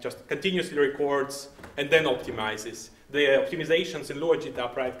pipeline just continuously records and then optimizes, the optimizations in LuaJIT are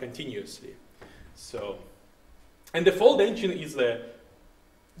applied continuously. So, and the fold engine is a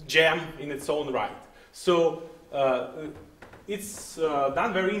gem in its own right. So it's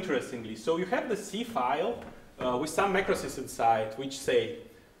done very interestingly. So you have the C file with some macroses inside which say,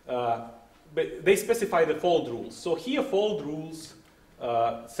 but they specify the fold rules. So here fold rules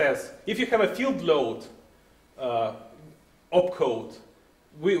says, if you have a field load opcode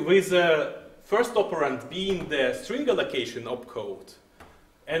with the first operand being the string allocation opcode,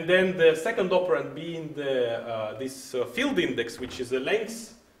 and then the second operand being the this field index, which is the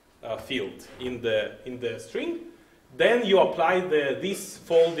length field in the string, then you apply this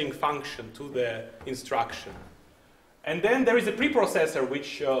folding function to the instruction. And then there is a preprocessor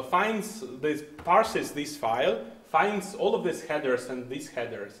which parses this file, finds all of these headers and these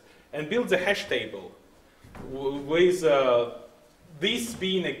headers, and builds a hash table with this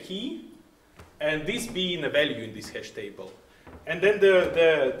being a key and this being a value in this hash table. And then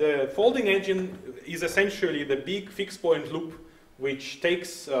the folding engine is essentially the big fixed point loop which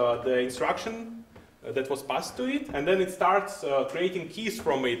takes the instruction that was passed to it, and then it starts creating keys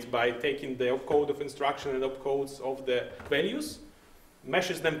from it by taking the opcode of instruction and opcodes of the values,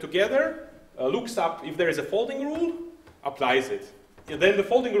 meshes them together, looks up if there is a folding rule, applies it. And then the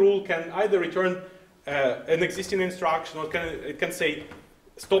folding rule can either return an existing instruction, or it can say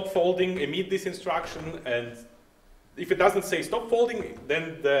stop folding, emit this instruction, and if it doesn't say stop folding,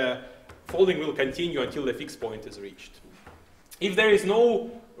 then the folding will continue until the fixed point is reached. If there is no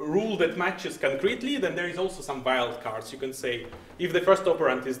rule that matches concretely, then there is also some wildcards. You can say, if the first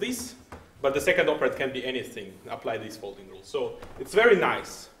operand is this, but the second operand can be anything, apply this folding rule. So it's very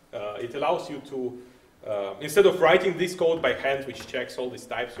nice. It allows you to, instead of writing this code by hand, which checks all these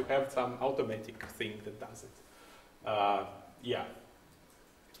types, you have some automatic thing that does it. Yeah.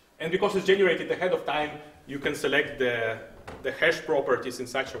 And because it's generated ahead of time, you can select the hash properties in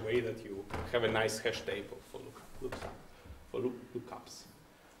such a way that you have a nice hash table for lookups.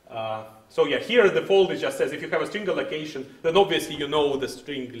 So yeah, here the fold just says if you have a string allocation, then obviously you know the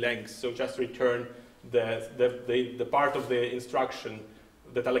string length. So just return the part of the instruction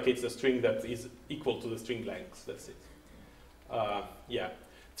that allocates the string that is equal to the string length. That's it. Yeah.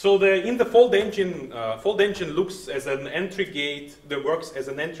 So in the fold engine looks as an entry gate that works as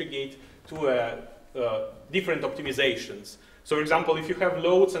an entry gate to different optimizations. So for example, if you have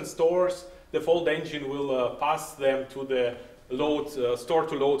loads and stores, the fold engine will pass them to the store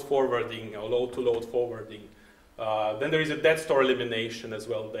to load forwarding or load to load forwarding. Then there is a dead store elimination as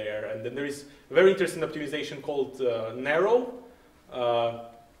well there. And then there is a very interesting optimization called narrow,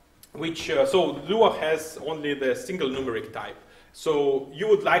 which, so Lua has only the single numeric type. So you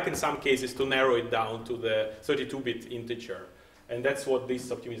would like in some cases to narrow it down to the 32-bit integer. And that's what this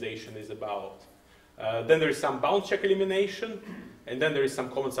optimization is about. Then there is some bound check elimination, and then there is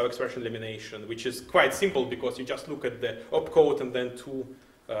some common sub-expression elimination, which is quite simple because you just look at the opcode and then two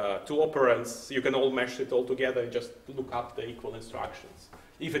two operands, you can all mesh it all together and just look up the equal instructions,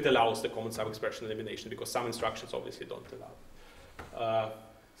 if it allows the common sub-expression elimination, because some instructions obviously don't allow.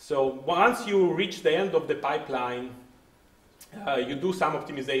 So once you reach the end of the pipeline, you do some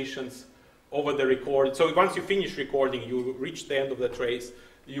optimizations over the record. So once you finish recording, you reach the end of the trace,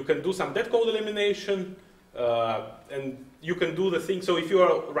 you can do some dead code elimination, and you can do the thing. So if you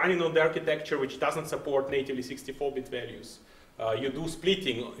are running on the architecture which doesn't support natively 64-bit values, you do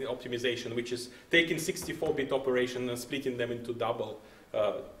splitting optimization, which is taking 64-bit operations and splitting them into double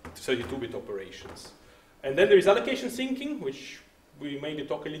 32-bit operations. And then there is allocation syncing, which we maybe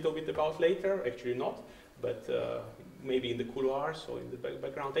talk a little bit about later, actually not, but maybe in the couloirs or in the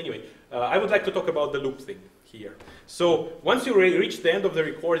background. Anyway, I would like to talk about the loop thing here. So once you reach the end of the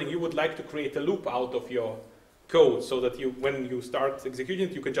recording, you would like to create a loop out of your code so that when you start executing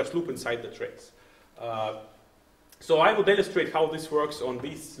it, you can just loop inside the trace. So I would illustrate how this works on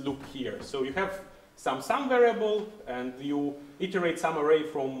this loop here. So you have some sum variable, and you iterate some array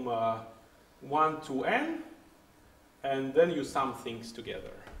from 1 to n, and then you sum things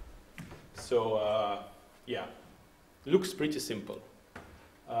together. So yeah, looks pretty simple.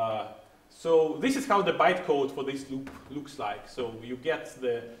 So this is how the bytecode for this loop looks like. So you get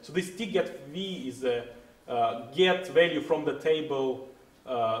so this tgetv is a get value from the table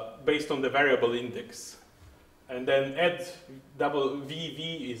based on the variable index. And then add double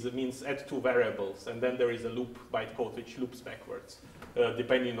vv means add two variables, and then there is a loop bytecode which loops backwards,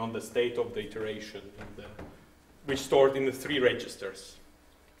 depending on the state of the iteration, which stored in the 3 registers,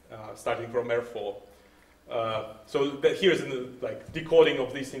 starting from R4. So here's like decoding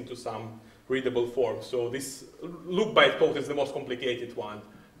of this into some readable form. So this loop bytecode is the most complicated one.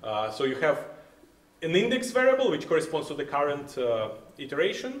 So you have an index variable which corresponds to the current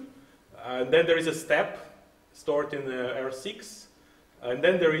iteration, and then there is a step stored in R6, and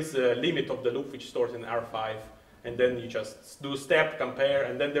then there is a limit of the loop which stored in R5, and then you just do step, compare,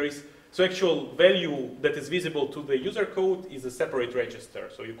 and then there is, so actual value that is visible to the user code is a separate register,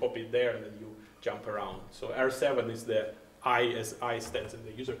 so you copy it there and then you jump around. So R7 is the I as I stands in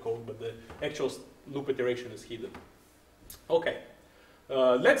the user code, but the actual loop iteration is hidden. Okay,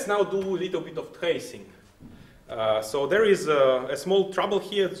 let's now do a little bit of tracing. So there is a small trouble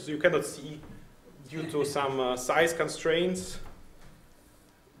here, so you cannot see due to some size constraints.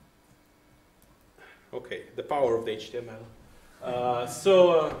 Okay, the power of the HTML.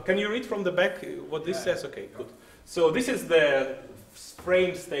 So can you read from the back what this says? Okay, good. So this is the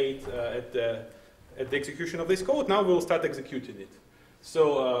frame state at the execution of this code. Now we'll start executing it.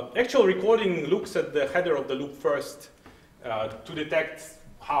 So actual recording looks at the header of the loop first to detect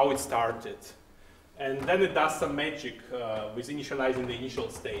how it started. And then it does some magic with initializing the initial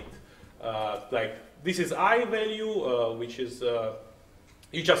state. Like this is I value, which is,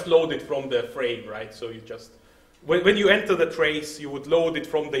 you just load it from the frame, right? So you just, when you enter the trace, you would load it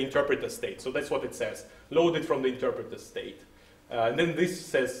from the interpreter state. So that's what it says, load it from the interpreter state. And then this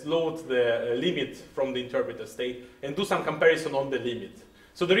says load the limit from the interpreter state and do some comparison on the limit.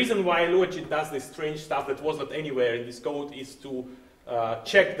 So the reason why LuaJIT does this strange stuff that was not anywhere in this code is to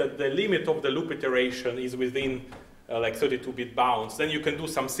check that the limit of the loop iteration is within like 32-bit bounds. Then you can do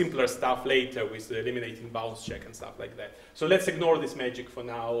some simpler stuff later with eliminating bounds check and stuff like that. So let's ignore this magic for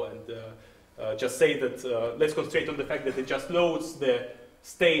now and just say that, let's concentrate on the fact that it just loads the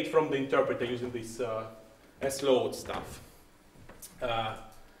state from the interpreter using this sload stuff.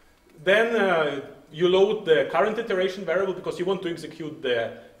 Then you load the current iteration variable because you want to execute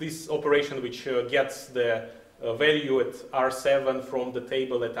this operation which gets the value at R7 from the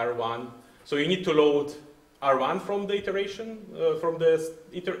table at R1. So you need to load R1 from the iteration, from the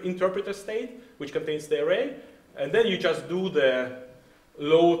interpreter state, which contains the array. And then you just do the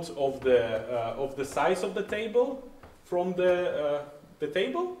load of the size of the table from the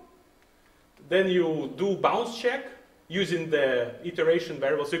table. Then you do bounds check using the iteration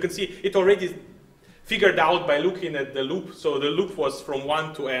variable. So you can see it already figured out by looking at the loop. So the loop was from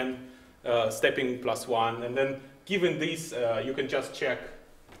 1 to n, stepping +1. And then given this, you can just check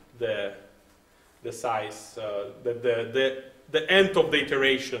the size, that the end of the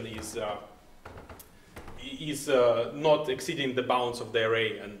iteration is not exceeding the bounds of the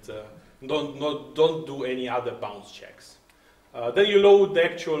array, and don't do any other bounds checks. Then you load the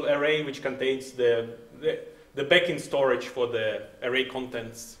actual array which contains the backend storage for the array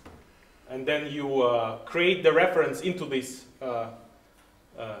contents, and then you create the reference into this.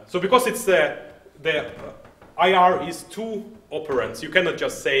 So because it's the IR is 2 operands, you cannot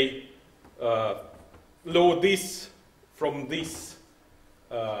just say load this from this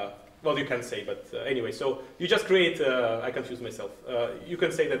well, you can say, but anyway, so you just create, I confuse myself. You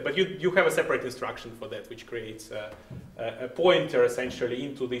can say that, but you have a separate instruction for that, which creates a pointer essentially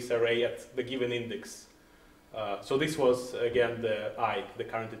into this array at the given index. So this was, again, the I, the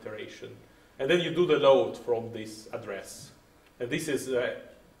current iteration. And then you do the load from this address. And this is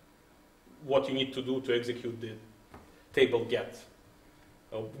what you need to do to execute the table get,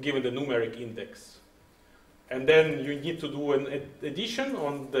 given the numeric index. And then you need to do an addition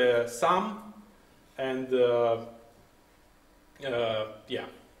on the sum, and yeah,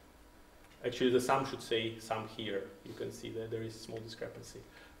 actually the sum should say sum here. You can see that there is a small discrepancy.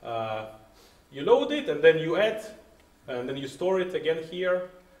 You load it, and then you add, and then you store it again here,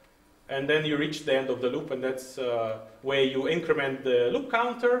 and then you reach the end of the loop, and that's where you increment the loop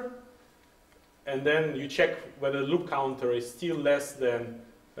counter, and then you check whether the loop counter is still less than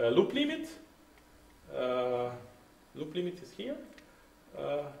loop limit. Loop limit is here,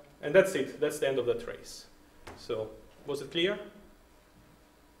 and that's it. That's the end of the trace. So, was it clear?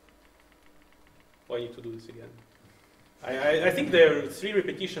 Why need to do this again? I think there are 3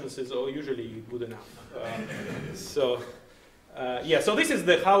 repetitions is usually good enough. Yeah. So this is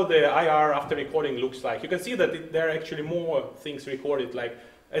how the IR after recording looks like. You can see that there are actually more things recorded. Like,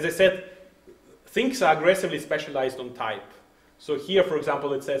 as I said, things are aggressively specialized on type. So here, for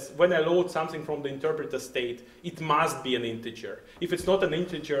example, it says, when I load something from the interpreter state, it must be an integer. If it's not an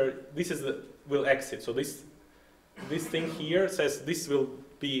integer, this will exit. So this thing here says this will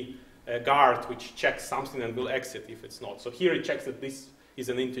be a guard which checks something and will exit if it's not. So here it checks that this is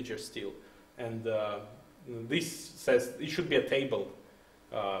an integer still. And this says it should be a table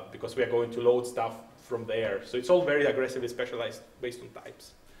because we are going to load stuff from there. So it's all very aggressively specialized based on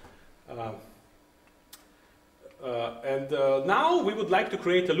types. Now we would like to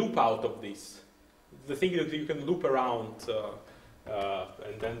create a loop out of this. The thing that you can loop around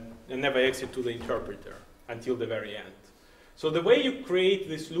and never exit to the interpreter until the very end. So the way you create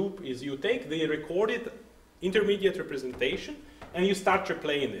this loop is you take the recorded intermediate representation and you start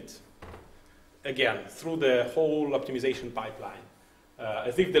replaying it again through the whole optimization pipeline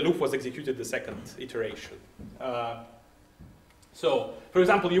as if the loop was executed the second iteration. So, for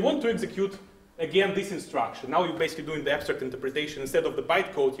example, you want to execute again this instruction. Now you're basically doing the abstract interpretation. Instead of the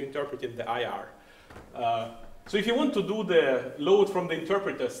bytecode, you interpret in the IR. So if you want to do the load from the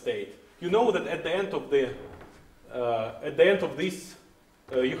interpreter state, you know that at the end of this,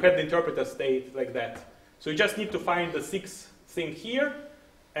 you had the interpreter state like that. So you just need to find the 6th thing here,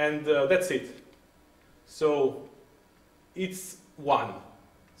 and that's it. So it's 1.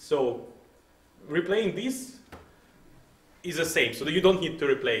 So replaying this is the same, so that you don't need to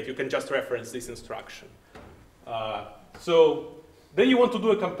replay it. You can just reference this instruction. So then you want to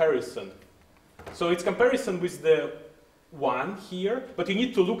do a comparison. So it's comparison with the 1 here, but you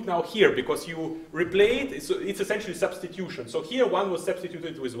need to look now here because you replay it. So it's essentially substitution. So here 1 was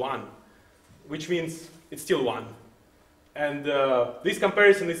substituted with 1, which means it's still 1. And this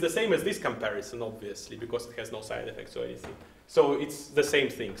comparison is the same as this comparison, obviously, because it has no side effects or anything. So it's the same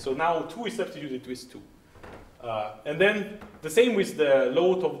thing. So now 2 is substituted with 2. And then the same with the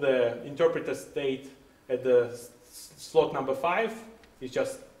load of the interpreter state at the slot number 5. It's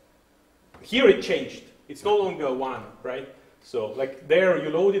just, here it changed. It's no longer 1, right? So like there you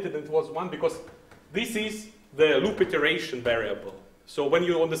loaded it and it was 1 because this is the loop iteration variable. So when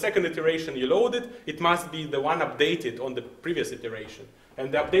you, on the second iteration you load it, it must be the one updated on the previous iteration.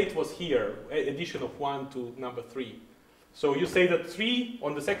 And the update was here, addition of 1 to number 3. So you say that 3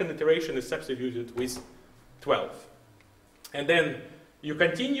 on the second iteration is substituted with 12. And then you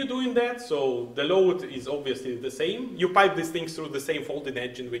continue doing that, so the load is obviously the same. You pipe these things through the same folding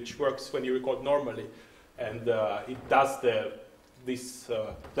engine, which works when you record normally. And it does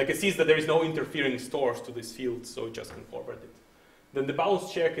like it sees that there is no interfering stores to this field, so it just can forward it. Then the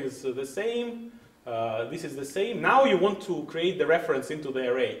bounce check is the same. This is the same. Now you want to create the reference into the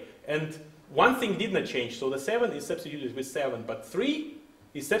array. And one thing did not change. So the 7 is substituted with 7, but 3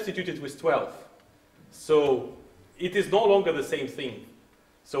 is substituted with 12. So it is no longer the same thing.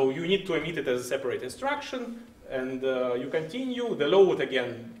 So you need to emit it as a separate instruction, and you continue. The load,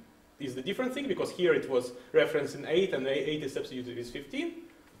 again, is the different thing, because here it was referenced in 8, and 8 is substituted with 15,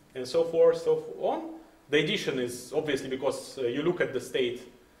 and so forth, so on. The addition is obviously because you look at the state,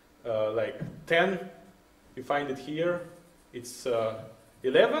 like 10, you find it here, it's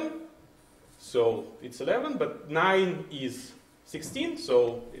 11, so it's 11, but 9 is 16,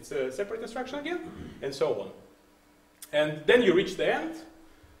 so it's a separate instruction again, and so on. And then you reach the end,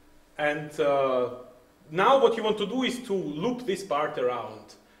 and now what you want to do is to loop this part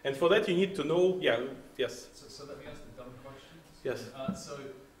around. And for that you need to know, yes? So let me ask the dumb question. Yes. So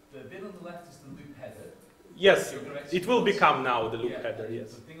the bit on the left is the loop header. Yes, it will become now the loop header, and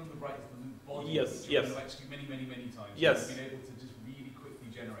yes. The thing on the right is the loop body, yes, which yes. you're going to execute many, many, many times. Yes. You've been able to just really quickly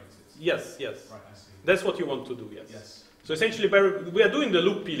generate it. Yes, yes. Right, I see. That's what you want to do, yes. Yes. So essentially, we are doing the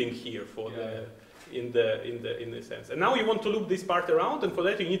loop peeling here for in the sense. And now you want to loop this part around, and for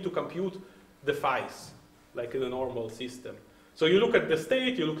that you need to compute the phi's, like in a normal system. So you look at the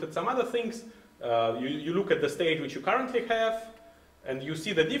state, you look at some other things, you look at the state which you currently have, and you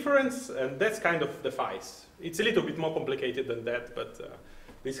see the difference, and that's kind of the phi's. It's a little bit more complicated than that, but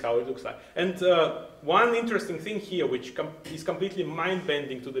this is how it looks like. And one interesting thing here, which is completely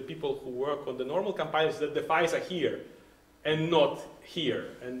mind-bending to the people who work on the normal compilers, is that the phi's are here and not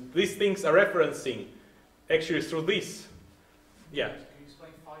here. And these things are referencing actually through this. Yeah. Can you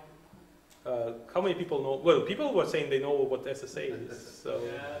explain phi? How many people know? Well, people were saying they know what SSA is. So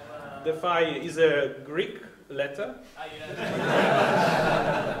the phi is a Greek letter.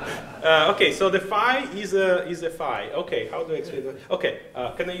 Okay, so the phi is a phi. Okay, how do I explain that? Okay,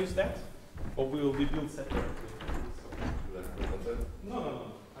 can I use that? Or will we build separately? No, no, no.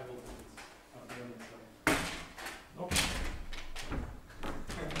 I will. Nope.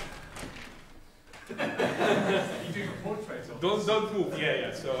 You're doing a portrait of Don't move. Yeah,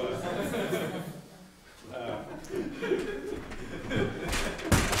 yeah. So.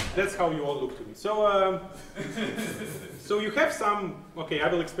 That's how you all look to me. So, so you have some. Okay, I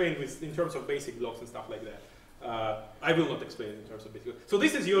will explain this in terms of basic blocks and stuff like that. I will not explain it in terms of basic. So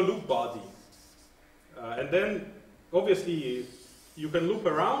this is your loop body, and then obviously you can loop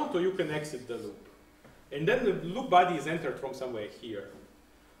around or you can exit the loop, and then the loop body is entered from somewhere here.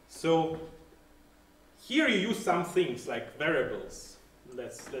 So here you use some things like variables.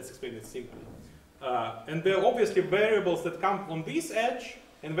 Let's explain it simply. And there are obviously variables that come on this edge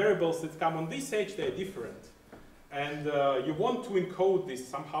and variables that come on this edge. They're different. And you want to encode this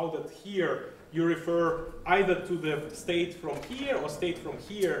somehow that here you refer either to the state from here or state from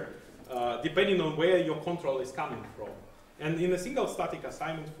here, depending on where your control is coming from. And in a single static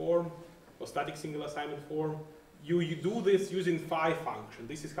assignment form or static single assignment form, you do this using phi function.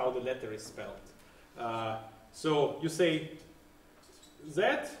 This is how the letter is spelled. So you say Z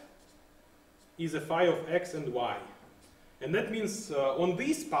is a phi of x and y. And that means on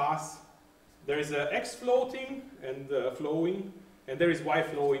this path, there is a x floating and flowing, and there is y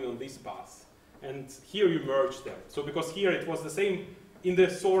flowing on this path. And here you merge them. So because here it was the same, in the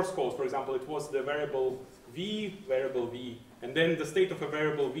source code, for example, it was the variable v, and then the state of a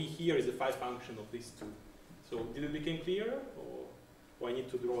variable v here is a phi function of these two. So did it become clearer? Or I need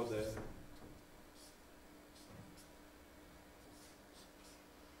to draw the...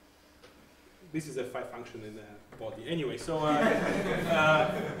 This is a phi function in the body. Anyway, so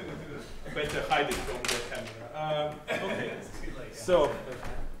better hide it from the camera. Okay. So,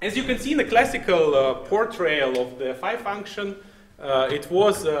 as you can see in the classical portrayal of the phi function, it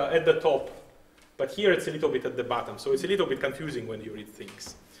was at the top, but here it's a little bit at the bottom. So it's a little bit confusing when you read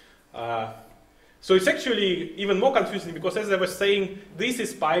things. So it's actually even more confusing because, as I was saying, this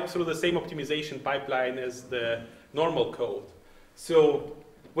is piped through the same optimization pipeline as the normal code. So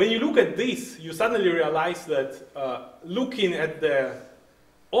when you look at this, you suddenly realize that looking at the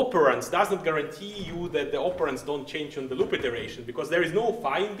operands does not guarantee you that the operands don't change on the loop iteration because there is no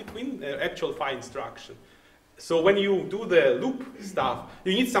phi in between, actual phi instruction. So when you do the loop stuff,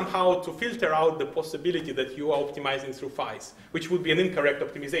 you need somehow to filter out the possibility that you are optimizing through phi's, which would be an incorrect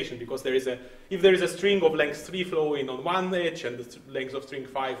optimization because there is if there is a string of length 3 flowing on one edge and the length of string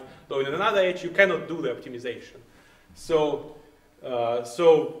 5 flowing on another edge, you cannot do the optimization. So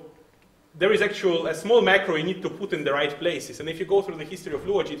there is actually a small macro you need to put in the right places. And if you go through the history of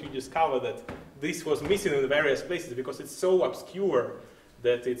LuaJIT, you discover that this was missing in various places because it's so obscure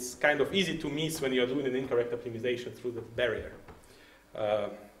that it's kind of easy to miss when you're doing an incorrect optimization through the barrier.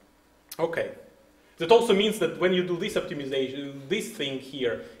 Okay. That also means that when you do this optimization, this thing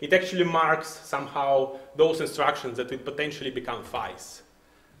here, it actually marks somehow those instructions that will potentially become phi's,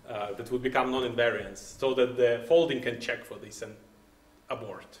 that will become non-invariants, so that the folding can check for this and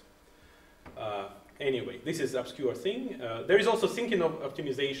abort. Anyway, this is an obscure thing. There is also thinking of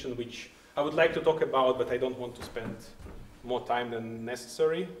optimization, which I would like to talk about, but I don't want to spend more time than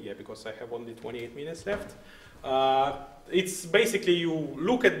necessary. Yeah, because I have only 28 minutes left. It's basically you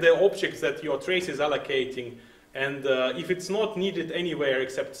look at the objects that your trace is allocating, and if it's not needed anywhere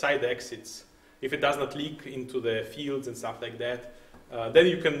except side exits, if it does not leak into the fields and stuff like that, then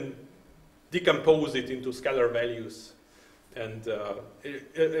you can decompose it into scalar values and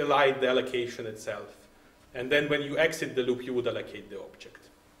elide the allocation itself. And then when you exit the loop, you would allocate the object.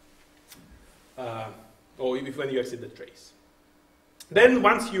 Or when you exit the trace. Then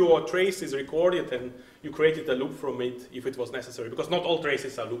once your trace is recorded and you created a loop from it, if it was necessary, because not all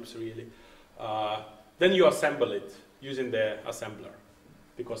traces are loops really, then you assemble it using the assembler.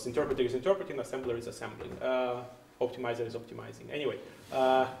 Because interpreter is interpreting, assembler is assembling, optimizer is optimizing. Anyway,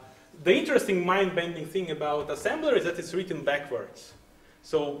 the interesting mind-bending thing about assembler is that it's written backwards.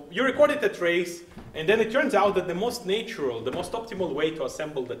 So you recorded a trace, and then it turns out that the most natural, the most optimal way to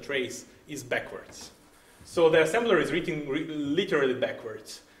assemble the trace is backwards. So the assembler is written literally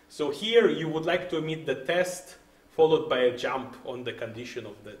backwards. So here you would like to emit the test followed by a jump on the condition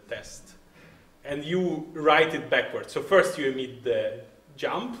of the test. And you write it backwards. So first you emit the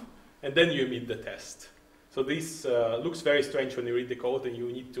jump, and then you emit the test. So this looks very strange when you read the code, and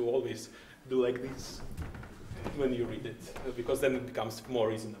you need to always do like this when you read it, because then it becomes more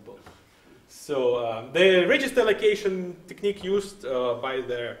reasonable. So the register allocation technique used by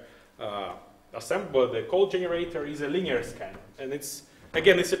the assembler, the code generator, is a linear scan. And it's,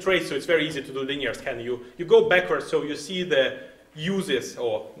 again, it's a trace, so it's very easy to do linear scan. You go backwards, so you see the uses,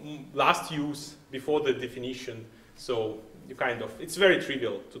 or last use before the definition. So you kind of, it's very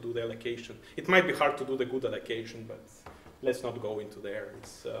trivial to do the allocation. It might be hard to do the good allocation, but let's not go into there.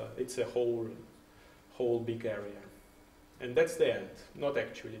 It's a whole big area. And that's the end, not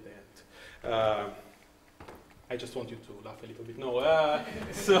actually the end. I just want you to laugh a little bit. No,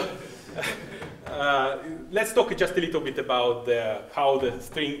 let's talk just a little bit about how the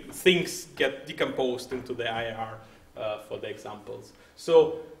things get decomposed into the IR for the examples.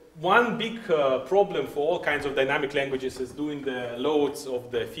 So one big problem for all kinds of dynamic languages is doing the loads of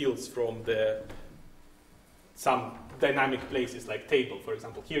the fields from some dynamic places like table, for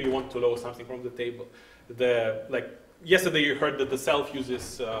example. Here you want to load something from the table. Like yesterday you heard that the self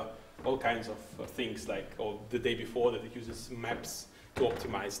uses all kinds of things, like, or the day before that it uses maps to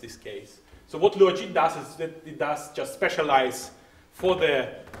optimize this case. So what LuaJIT does is that it does just specialize for the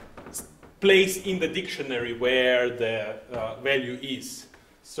place in the dictionary where the value is.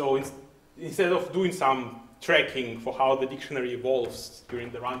 So instead of doing some tracking for how the dictionary evolves during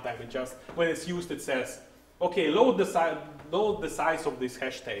the runtime, it just, when it's used, it says, okay, load the size of this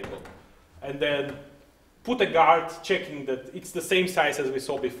hash table, and then put a guard checking that it's the same size as we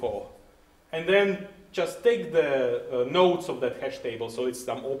saw before. And then just take the nodes of that hash table, so it's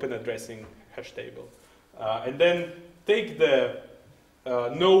some open addressing hash table. And then take the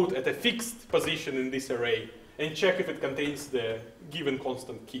node at a fixed position in this array and check if it contains the given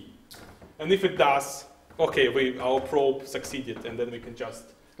constant key. And if it does, okay, our probe succeeded, and then we can just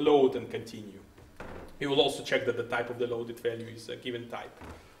load and continue. We will also check that the type of the loaded value is a given type.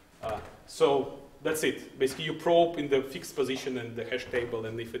 So that's it. Basically, you probe in the fixed position in the hash table,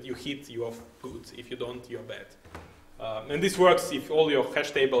 and if you hit, you are good. If you don't, you're bad. And this works if all your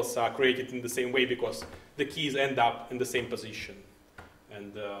hash tables are created in the same way, because the keys end up in the same position.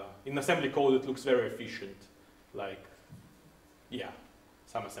 And in assembly code, it looks very efficient. Like, yeah,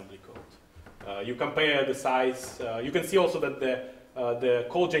 some assembly code. You compare the size. You can see also that the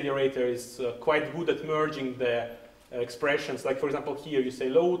code generator is quite good at merging the expressions. Like, for example, here you say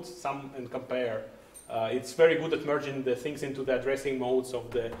load, sum, and compare. It's very good at merging the things into the addressing modes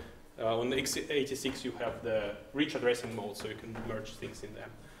of the, on the x86 you have the rich addressing mode, so you can merge things in them.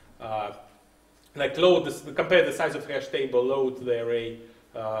 Like load, compare the size of hash table, load the array,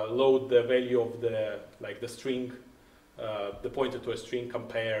 load the value of the string, the pointer to a string,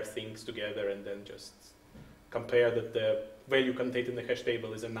 compare things together, and then just compare that the value contained in the hash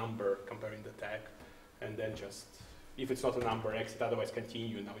table is a number, comparing the tag, and then just, if it's not a number, exit, otherwise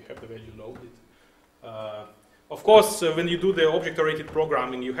continue. Now you have the value loaded. Of course, when you do the object-oriented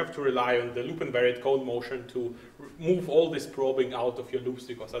programming, you have to rely on the loop invariant code motion to move all this probing out of your loops,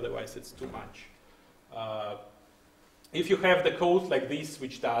 because otherwise it's too much. If you have the code like this,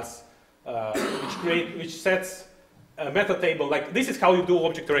 which does, which sets a meta table, like this is how you do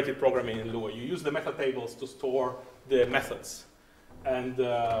object-oriented programming in Lua. You use the meta tables to store the methods, and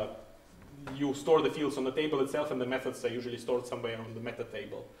you store the fields on the table itself, and the methods are usually stored somewhere on the meta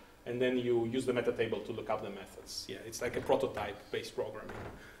table. And then you use the meta table to look up the methods. Yeah, it's like a prototype-based programming.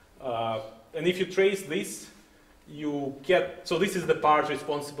 And if you trace this, you get, so this is the part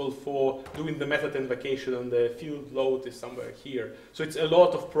responsible for doing the method invocation, and the field load is somewhere here. So it's a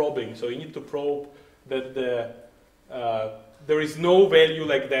lot of probing. So you need to probe that there is no value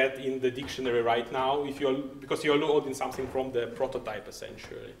like that in the dictionary right now, because you're loading something from the prototype,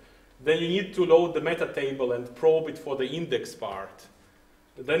 essentially. Then you need to load the meta table and probe it for the index part.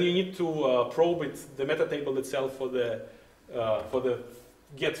 Then you need to probe the meta table itself for the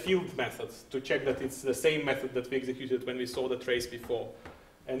get field methods to check that it's the same method that we executed when we saw the trace before.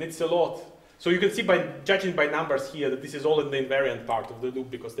 And it's a lot. So you can see by judging by numbers here that this is all in the invariant part of the loop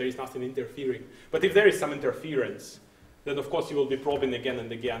because there is nothing interfering. But if there is some interference, then of course you will be probing again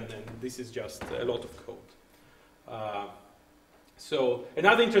and again, and this is just a lot of code. So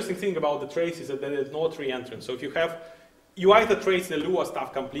another interesting thing about the trace is that there is no reentrance. So if you either trace the Lua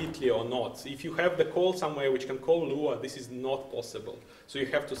stuff completely or not. If you have the call somewhere which can call Lua, this is not possible. So you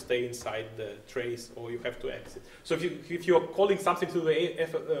have to stay inside the trace or you have to exit. So if you're calling something through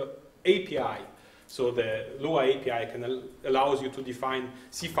the API, so the Lua API allows you to define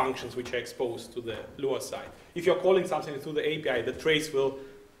C functions which are exposed to the Lua side. If you're calling something through the API, the trace will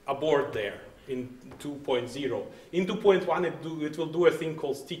abort there in 2.0. In 2.1, it will do a thing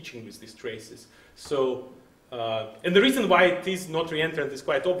called stitching with these traces. So, and the reason why it is not reentrant is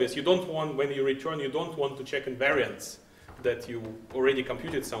quite obvious. You don't want, when you return, you don't want to check invariants that you already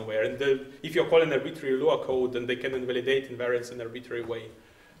computed somewhere. And if you're calling arbitrary Lua code, then they can invalidate invariants in an arbitrary way.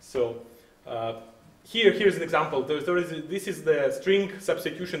 So here's an example. This is the string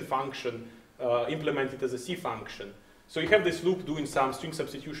substitution function implemented as a C function. So you have this loop doing some string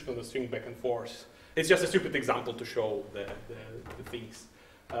substitution on the string back and forth. It's just a stupid example to show the things.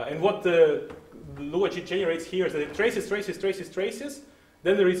 And what the LuaJIT generates here is that it traces.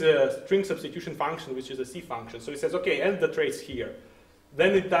 Then there is a string substitution function, which is a C function. So it says, okay, end the trace here.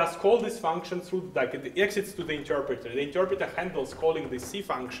 Then it does call this function through, like it exits to the interpreter. The interpreter handles calling this C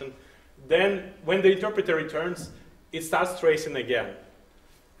function. Then when the interpreter returns, it starts tracing again.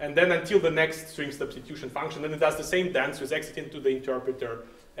 And then until the next string substitution function, then it does the same dance with exiting to the interpreter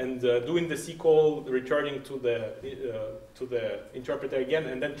and doing the C call, returning to the interpreter again,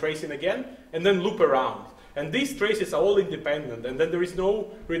 and then tracing again, and then loop around. And these traces are all independent, and then there is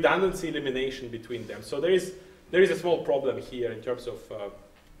no redundancy elimination between them. So there is a small problem here in terms of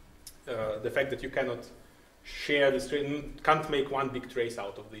the fact that you cannot share this trace, can't make one big trace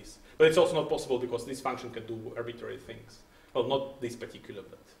out of this. But it's also not possible because this function can do arbitrary things. Well, not this particular,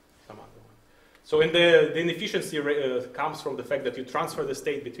 but some other one. So the inefficiency comes from the fact that you transfer the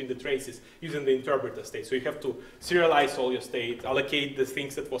state between the traces using the interpreter state. So you have to serialize all your state, allocate the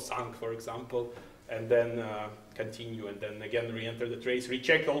things that was sunk, for example, and then continue, and then again re-enter the trace,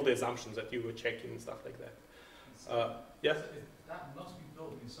 recheck all the assumptions that you were checking and stuff like that. Yeah? That must be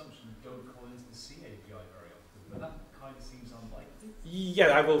built with the assumption that don't call into the C API very often, but that kind of seems unlikely.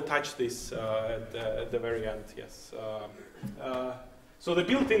 Yeah, I will touch this at the very end, yes. So the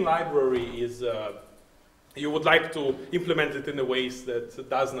built-in library is, you would like to implement it in a ways that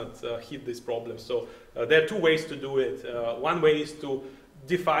does not hit this problem. So there are two ways to do it. One way is to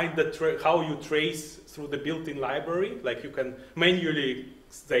define how you trace through the built-in library. Like you can manually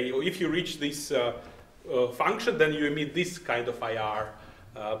say, if you reach this function, then you emit this kind of IR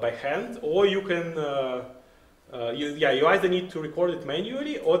by hand, or you can, you either need to record it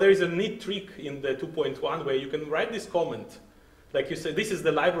manually, or there is a neat trick in the 2.1 where you can write this comment. Like you say, this is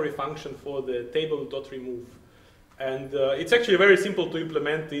the library function for the table.remove. And it's actually very simple to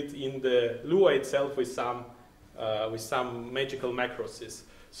implement it in the Lua itself with some magical macroses.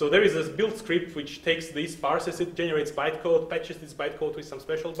 So there is this build script which takes this, parses it, generates bytecode, patches this bytecode with some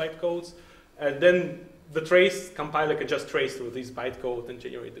special bytecodes, and then the trace compiler can just trace through this bytecode and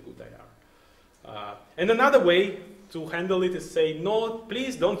generate the good IR. And another way to handle it is say, no,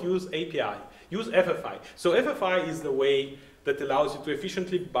 please don't use API, use FFI. So FFI is the way that allows you to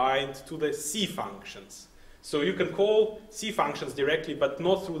efficiently bind to the C functions. So you can call C functions directly, but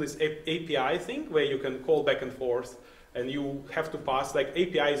not through this API thing, where you can call back and forth, and you have to pass, like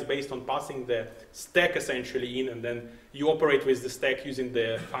API is based on passing the stack essentially in, and then you operate with the stack using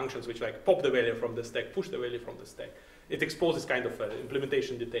the functions which like pop the value from the stack, push the value from the stack. It exposes kind of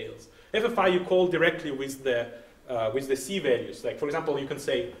implementation details. FFI you call directly with the C values. Like for example, you can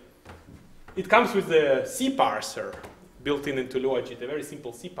say, it comes with the C parser built into LuaJIT, a very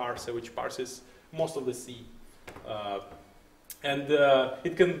simple C parser which parses most of the C. And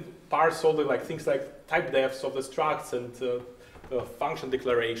it can parse all the things like type defs of the structs and function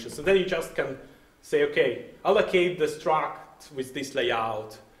declarations. And then you just can say, okay, allocate the struct with this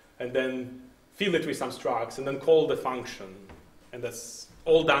layout, and then fill it with some structs, and then call the function. And that's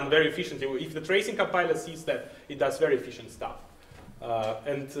all done very efficiently. If the tracing compiler sees that, it does very efficient stuff.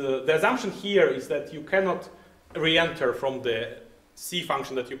 And the assumption here is that you cannot re-enter from the C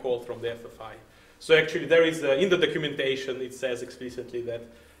function that you called from the FFI. So actually there is, in the documentation, it says explicitly that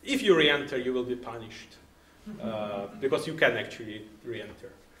if you re-enter, you will be punished. Because you can actually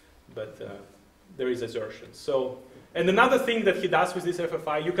re-enter. But there is assertion. So, and another thing that he does with this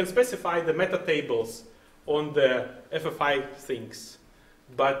FFI, you can specify the meta tables on the FFI things.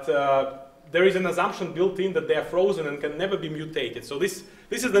 But there is an assumption built in that they are frozen and can never be mutated. So this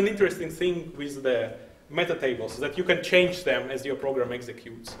is an interesting thing with the meta tables, that you can change them as your program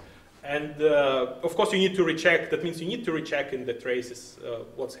executes. And of course you need to recheck. That means you need to recheck in the traces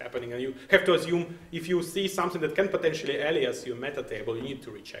what's happening, and you have to assume if you see something that can potentially alias your meta table, you need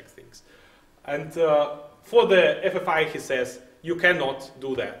to recheck things. And for the FFI, he says, you cannot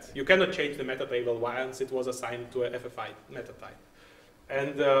do that. You cannot change the meta table once it was assigned to a FFI meta type.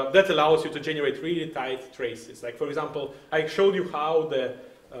 And that allows you to generate really tight traces. Like, for example, I showed you how the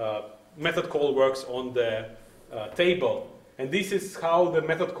method call works on the table. And this is how the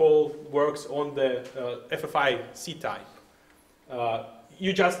method call works on the FFI C type.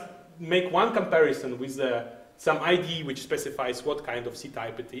 You just make one comparison with some ID which specifies what kind of C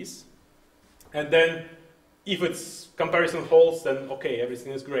type it is. And then if its comparison holds, then okay,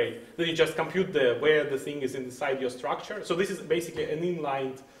 everything is great. Then you just compute where the thing is inside your structure. So this is basically an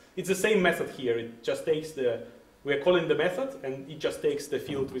inline. It's the same method here. It just takes we're calling the method, and it just takes the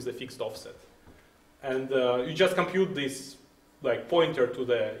field with the fixed offset. And you just compute this like pointer to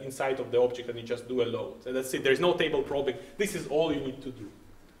the inside of the object, and you just do a load. And that's it. There's no table probing. This is all you need to do.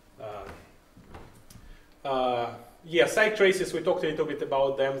 Yeah, side traces, we talked a little bit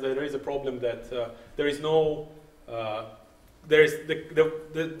about them. There is a problem that there is no, there is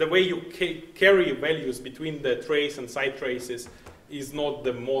the way you carry values between the trace and side traces is not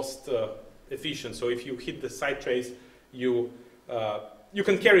the most efficient. So if you hit the side trace, you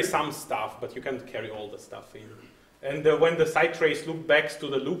can carry some stuff, but you can't carry all the stuff in. And when the side trace loop backs to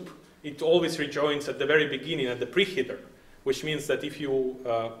the loop, it always rejoins at the very beginning at the preheader, which means that if you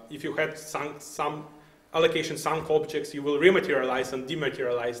had some allocation sunk objects, you will rematerialize and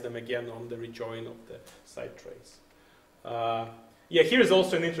dematerialize them again on the rejoin of the side trace. Yeah, here is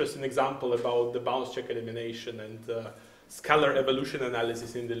also an interesting example about the bounce check elimination and scalar evolution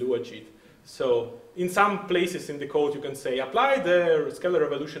analysis in the LuaJIT. So in some places in the code, you can say, apply the scalar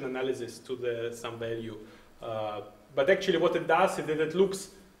evolution analysis to some value. But actually what it does is that it looks,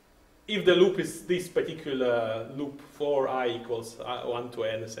 if the loop is this particular loop for I equals 1 to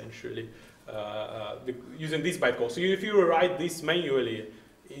n essentially, using this bytecode. So if you write this manually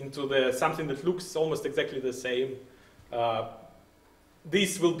into something that looks almost exactly the same,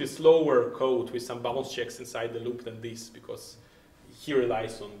 this will be slower code with some bounce checks inside the loop than this, because he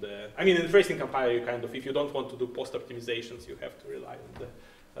relies on I mean, in the tracing compiler, you kind of, if you don't want to do post optimizations, you have to rely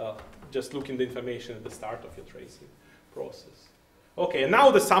on just looking the information at the start of your tracing process. Okay, and now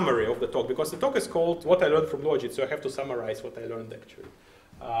the summary of the talk, because the talk is called What I Learned from LuaJIT, so I have to summarize what I learned actually.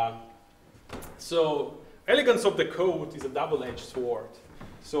 So elegance of the code is a double-edged sword.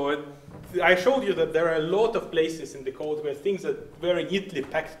 So I showed you that there are a lot of places in the code where things are very neatly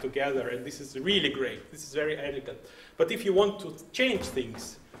packed together, and this is really great. This is very elegant. But if you want to change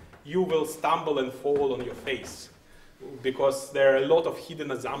things, you will stumble and fall on your face, because there are a lot of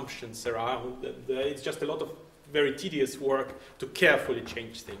hidden assumptions around. It's just a lot of very tedious work to carefully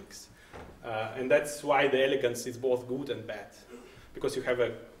change things. And that's why the elegance is both good and bad, because you have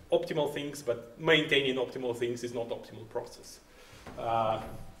optimal things, but maintaining optimal things is not optimal process.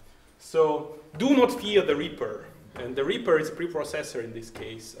 So do not fear the Reaper. And the Reaper is a preprocessor in this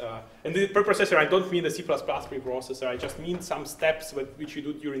case. And the preprocessor, I don't mean the C++ preprocessor, I just mean some steps which you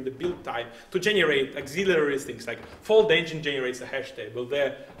do during the build time to generate auxiliary things, like fold engine generates a hash table,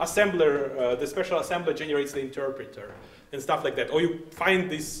 the assembler, the special assembler generates the interpreter, and stuff like that. Or you find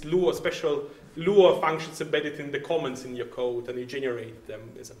these special Lua functions embedded in the comments in your code, and you generate them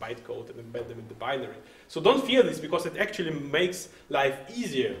as a bytecode and embed them in the binary. So don't fear this, because it actually makes life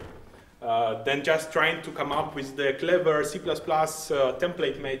easier than just trying to come up with the clever C++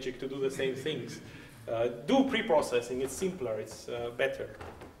 template magic to do the same things. Do pre-processing, it's simpler, it's better.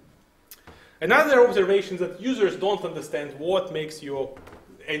 Another observation is that users don't understand what makes your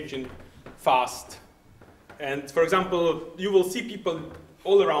engine fast. And for example, you will see people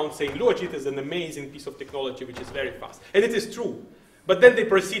all around saying LuaJIT is an amazing piece of technology which is very fast. And it is true. But then they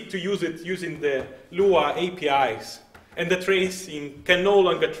proceed to use it using the Lua APIs. And the tracing can no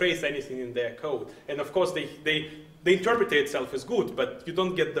longer trace anything in their code. And of course, the interpreter itself is good, but you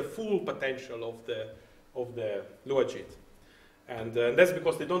don't get the full potential of the LuaJIT. And that's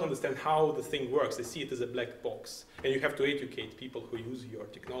because they don't understand how the thing works. They see it as a black box. And you have to educate people who use your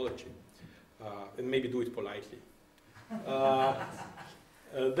technology. And maybe do it politely.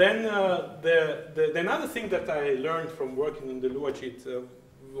 Then another thing that I learned from working on the LuaJIT,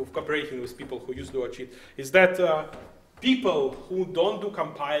 of cooperating with people who use LuaJIT, is that people who don't do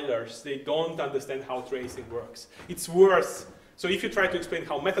compilers, they don't understand how tracing works. It's worse. So if you try to explain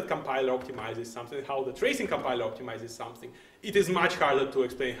how method compiler optimizes something, how the tracing compiler optimizes something, it is much harder to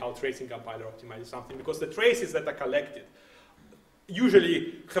explain how tracing compiler optimizes something, because the traces that are collected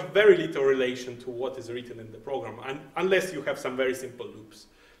usually have very little relation to what is written in the program, unless you have some very simple loops.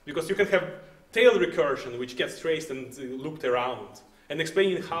 Because you can have tail recursion, which gets traced and looped around. And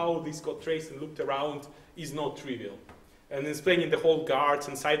explaining how this got traced and looped around is not trivial. And explaining the whole guards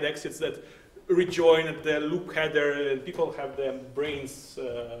and side exits that rejoin at the loop header, and people have their brains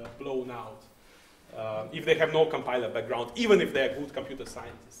blown out if they have no compiler background, even if they are good computer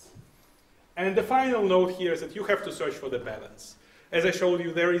scientists. And the final note here is that you have to search for the balance. As I showed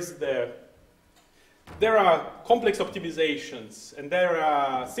you, there are complex optimizations, and there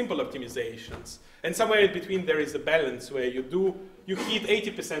are simple optimizations. And somewhere in between there is a balance where you hit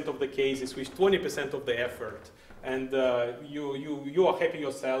 80% of the cases with 20% of the effort. And you are happy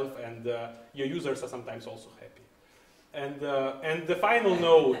yourself, and your users are sometimes also happy. And the final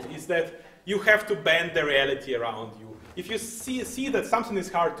note is that you have to bend the reality around you. If you see that something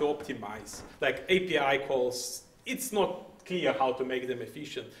is hard to optimize, like API calls, it's not clear how to make them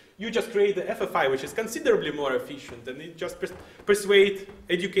efficient. You just create the FFI, which is considerably more efficient, and it just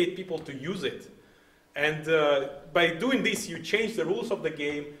educate people to use it. And by doing this, you change the rules of the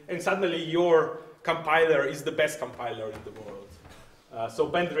game, and suddenly your compiler is the best compiler in the world. So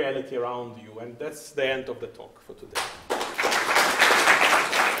bend reality around you, and that's the end of the talk for today.